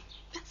dignity.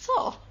 That's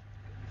all.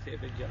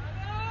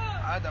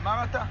 هذا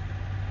ما متى؟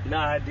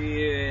 لا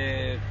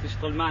هذه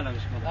تشتغل معنا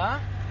مش مرة. ها؟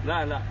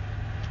 لا لا.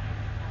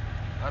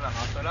 هلا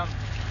مع السلامة.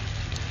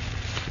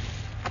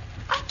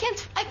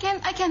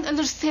 I can't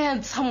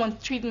understand someone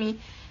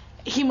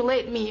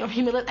humiliate me or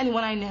humiliate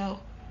anyone I know.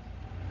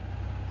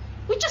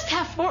 We just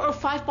have 4 or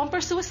 5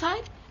 bumper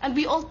suicide and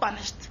we all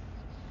punished.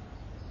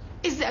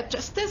 Is that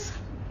justice?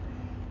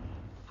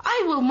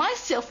 I will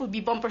myself would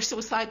be bumper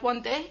suicide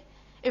one day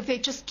if they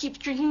just keep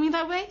treating me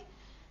that way.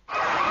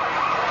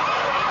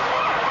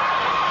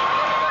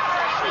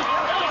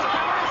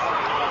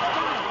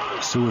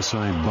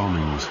 Suicide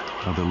bombings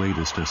are the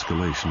latest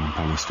escalation in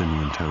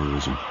Palestinian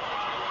terrorism.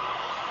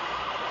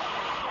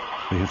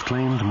 They have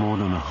claimed more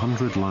than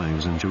 100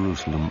 lives in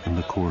Jerusalem in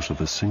the course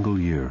of a single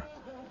year.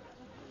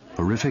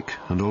 Horrific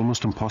and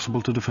almost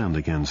impossible to defend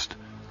against,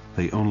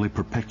 they only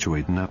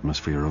perpetuate an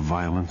atmosphere of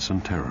violence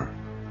and terror.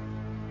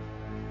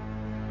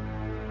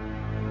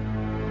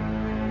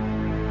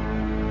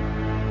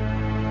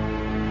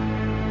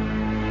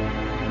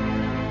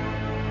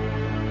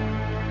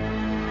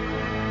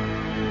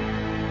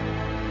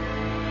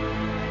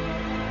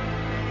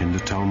 In the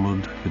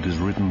Talmud, it is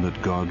written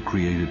that God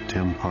created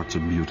 10 parts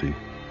of beauty.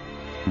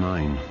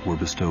 9 were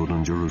bestowed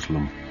on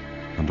Jerusalem,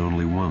 and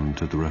only 1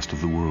 to the rest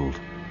of the world.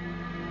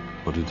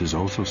 But it is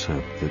also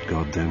said that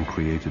God then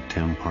created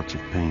 10 parts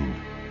of pain,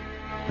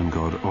 and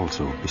God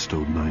also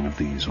bestowed 9 of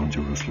these on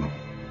Jerusalem.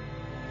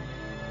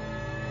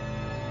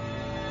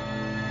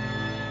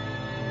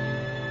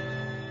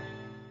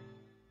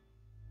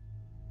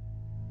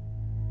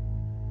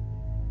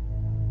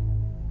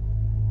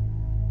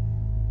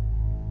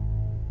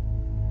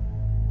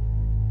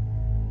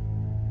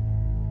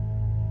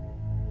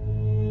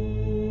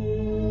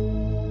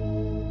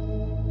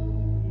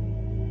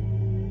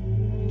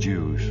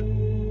 Jews,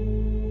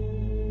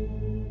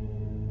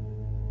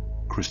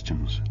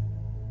 Christians,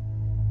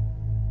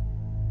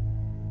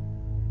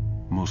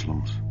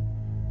 Muslims,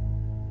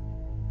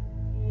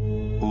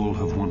 all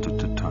have wanted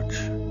to touch,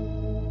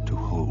 to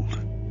hold,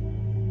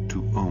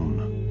 to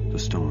own the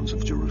stones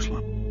of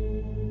Jerusalem.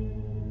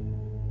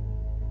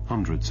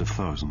 Hundreds of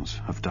thousands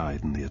have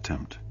died in the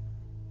attempt.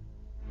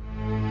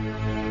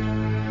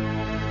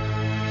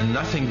 And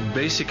nothing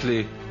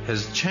basically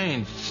has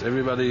changed.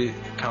 Everybody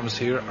comes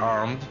here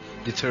armed,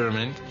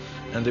 determined,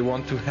 and they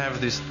want to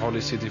have this holy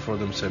city for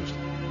themselves.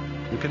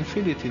 You can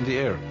feel it in the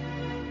air.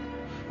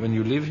 When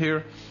you live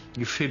here,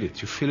 you feel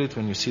it. You feel it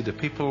when you see the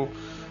people,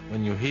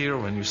 when you hear,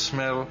 when you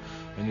smell,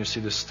 when you see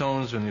the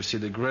stones, when you see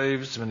the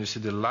graves, when you see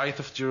the light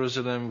of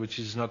Jerusalem, which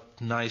is not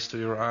nice to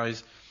your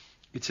eyes.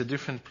 It's a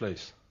different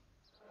place.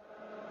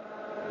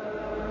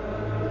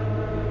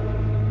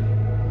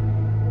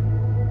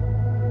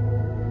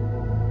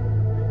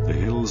 The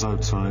hills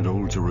outside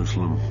Old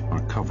Jerusalem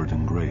are covered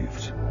in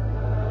graves.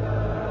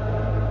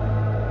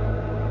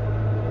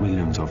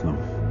 Millions of them.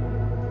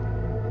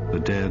 The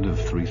dead of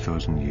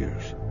 3,000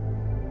 years.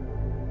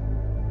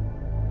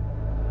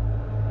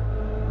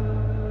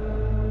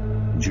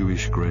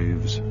 Jewish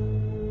graves.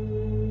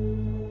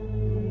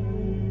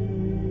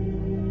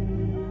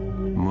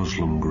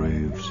 Muslim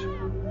graves.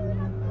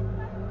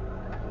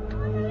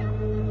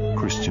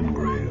 Christian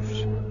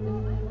graves.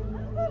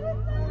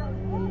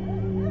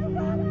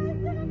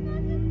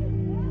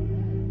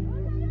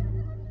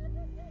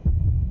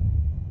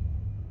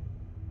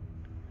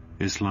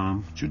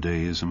 Islam,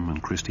 Judaism,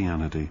 and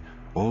Christianity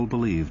all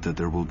believe that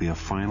there will be a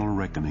final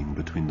reckoning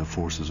between the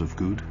forces of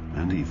good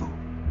and evil,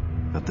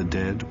 that the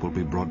dead will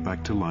be brought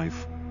back to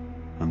life,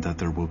 and that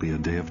there will be a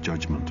day of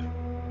judgment.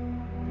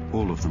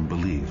 All of them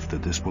believe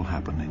that this will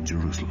happen in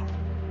Jerusalem.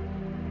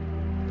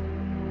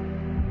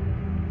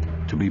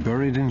 To be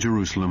buried in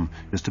Jerusalem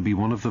is to be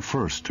one of the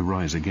first to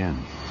rise again.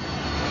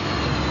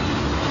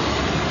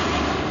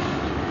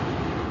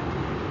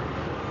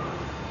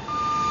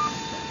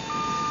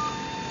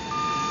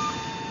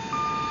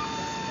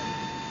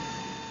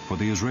 For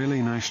the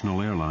Israeli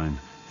national airline,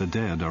 the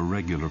dead are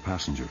regular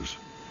passengers.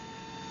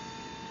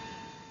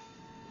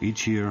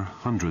 Each year,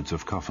 hundreds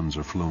of coffins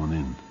are flown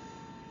in.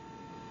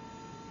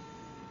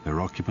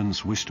 Their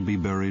occupants wish to be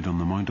buried on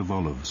the Mount of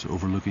Olives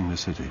overlooking the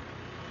city.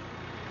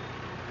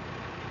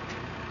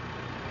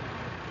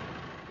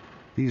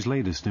 These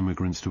latest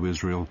immigrants to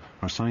Israel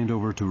are signed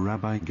over to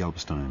Rabbi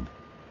Gelbstein.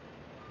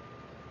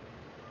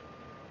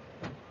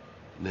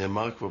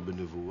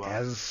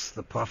 As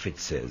the prophet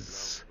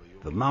says,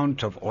 the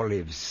Mount of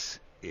Olives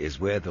is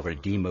where the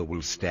Redeemer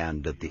will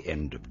stand at the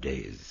end of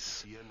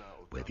days,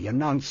 where the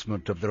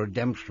announcement of the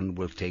redemption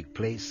will take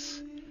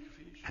place,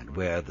 and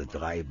where the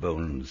dry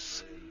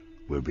bones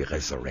will be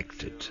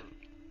resurrected.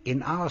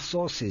 In our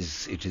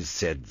sources it is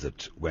said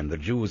that when the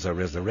Jews are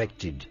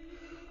resurrected,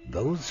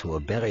 those who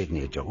are buried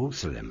near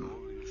Jerusalem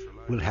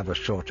will have a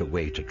shorter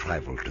way to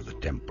travel to the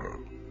temple.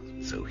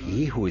 So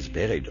he who is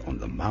buried on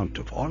the Mount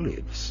of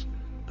Olives,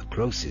 the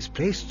closest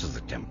place to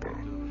the temple,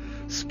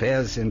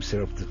 spares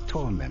himself the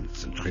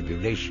torments and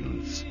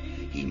tribulations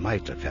he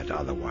might have had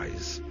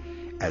otherwise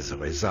as a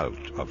result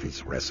of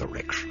his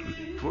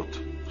resurrection.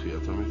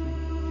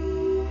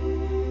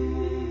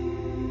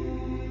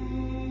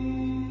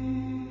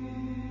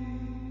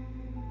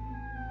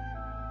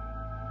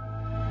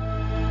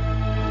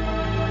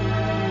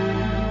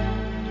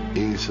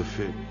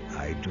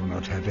 I do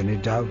not have any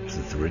doubt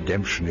that the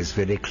redemption is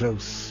very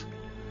close,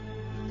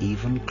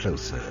 even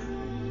closer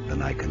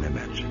than I can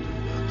imagine.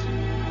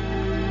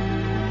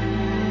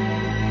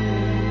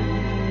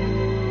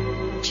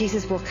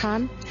 Jesus will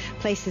come,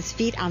 place his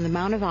feet on the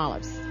Mount of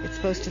Olives. It's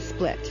supposed to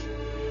split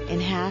in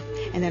half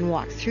and then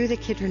walk through the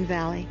Kidron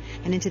Valley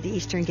and into the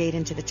eastern gate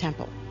into the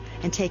temple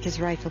and take his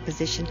rightful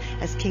position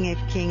as King of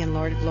Kings and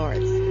Lord of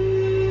Lords.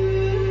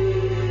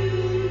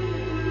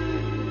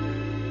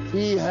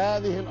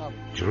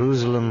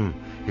 Jerusalem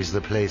is the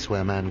place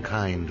where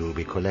mankind will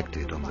be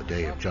collected on the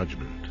day of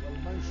judgment,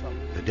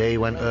 the day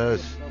when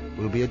earth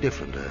will be a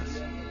different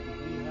earth,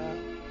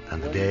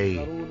 and the day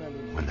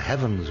when the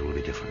heavens will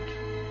be different.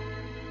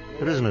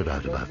 There is no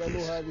doubt about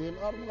this.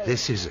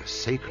 This is a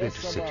sacred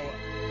city.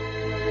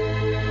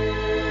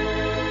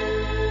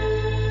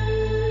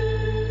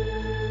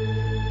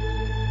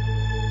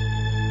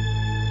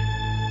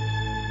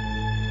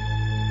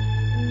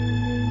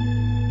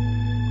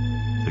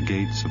 The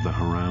gates of the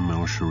Haram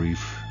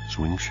al-Sharif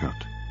swing shut.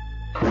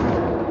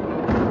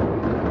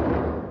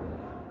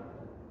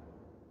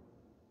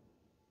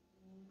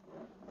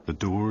 The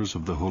doors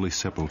of the Holy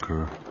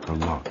Sepulchre are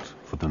locked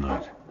for the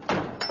night.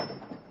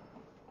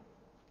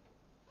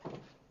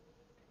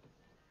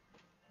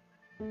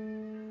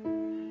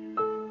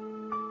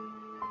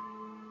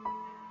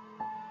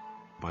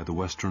 By the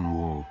Western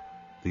Wall,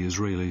 the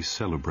Israelis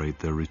celebrate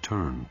their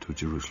return to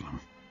Jerusalem.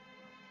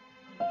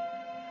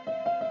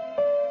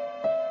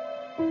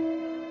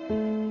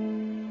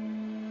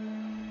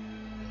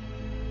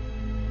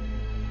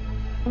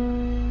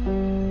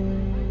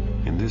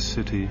 In this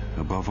city,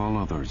 above all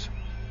others,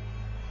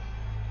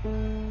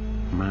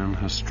 man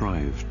has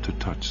strived to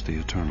touch the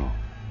eternal,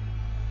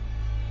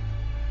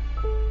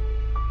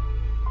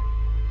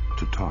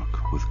 to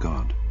talk with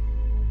God.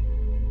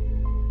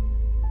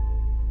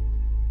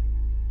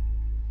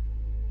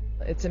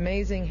 It's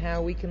amazing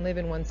how we can live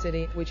in one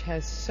city which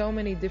has so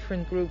many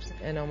different groups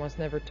and almost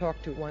never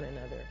talk to one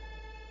another.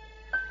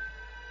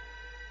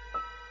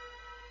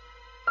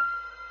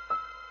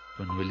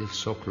 When we live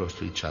so close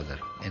to each other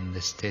in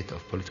the state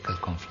of political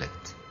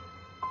conflict,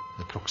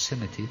 the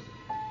proximity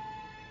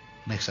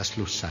makes us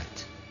lose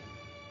sight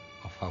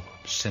of how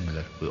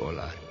similar we all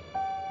are.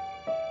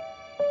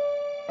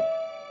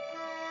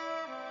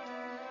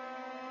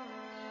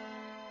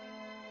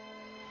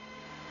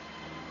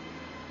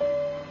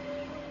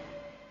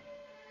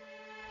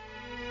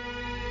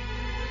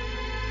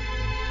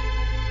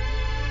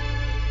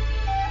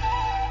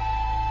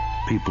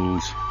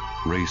 Peoples,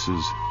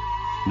 races,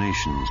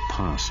 nations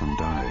pass and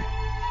die,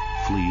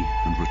 flee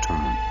and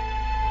return.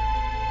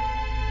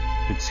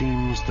 It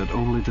seems that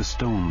only the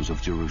stones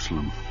of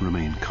Jerusalem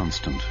remain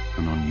constant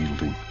and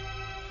unyielding.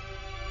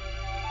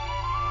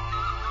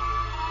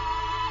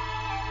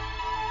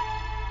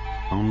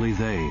 Only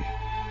they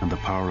and the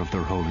power of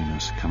their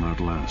holiness can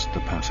outlast the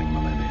passing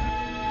millennia,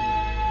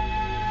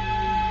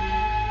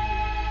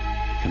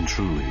 can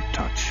truly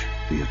touch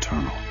the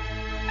eternal.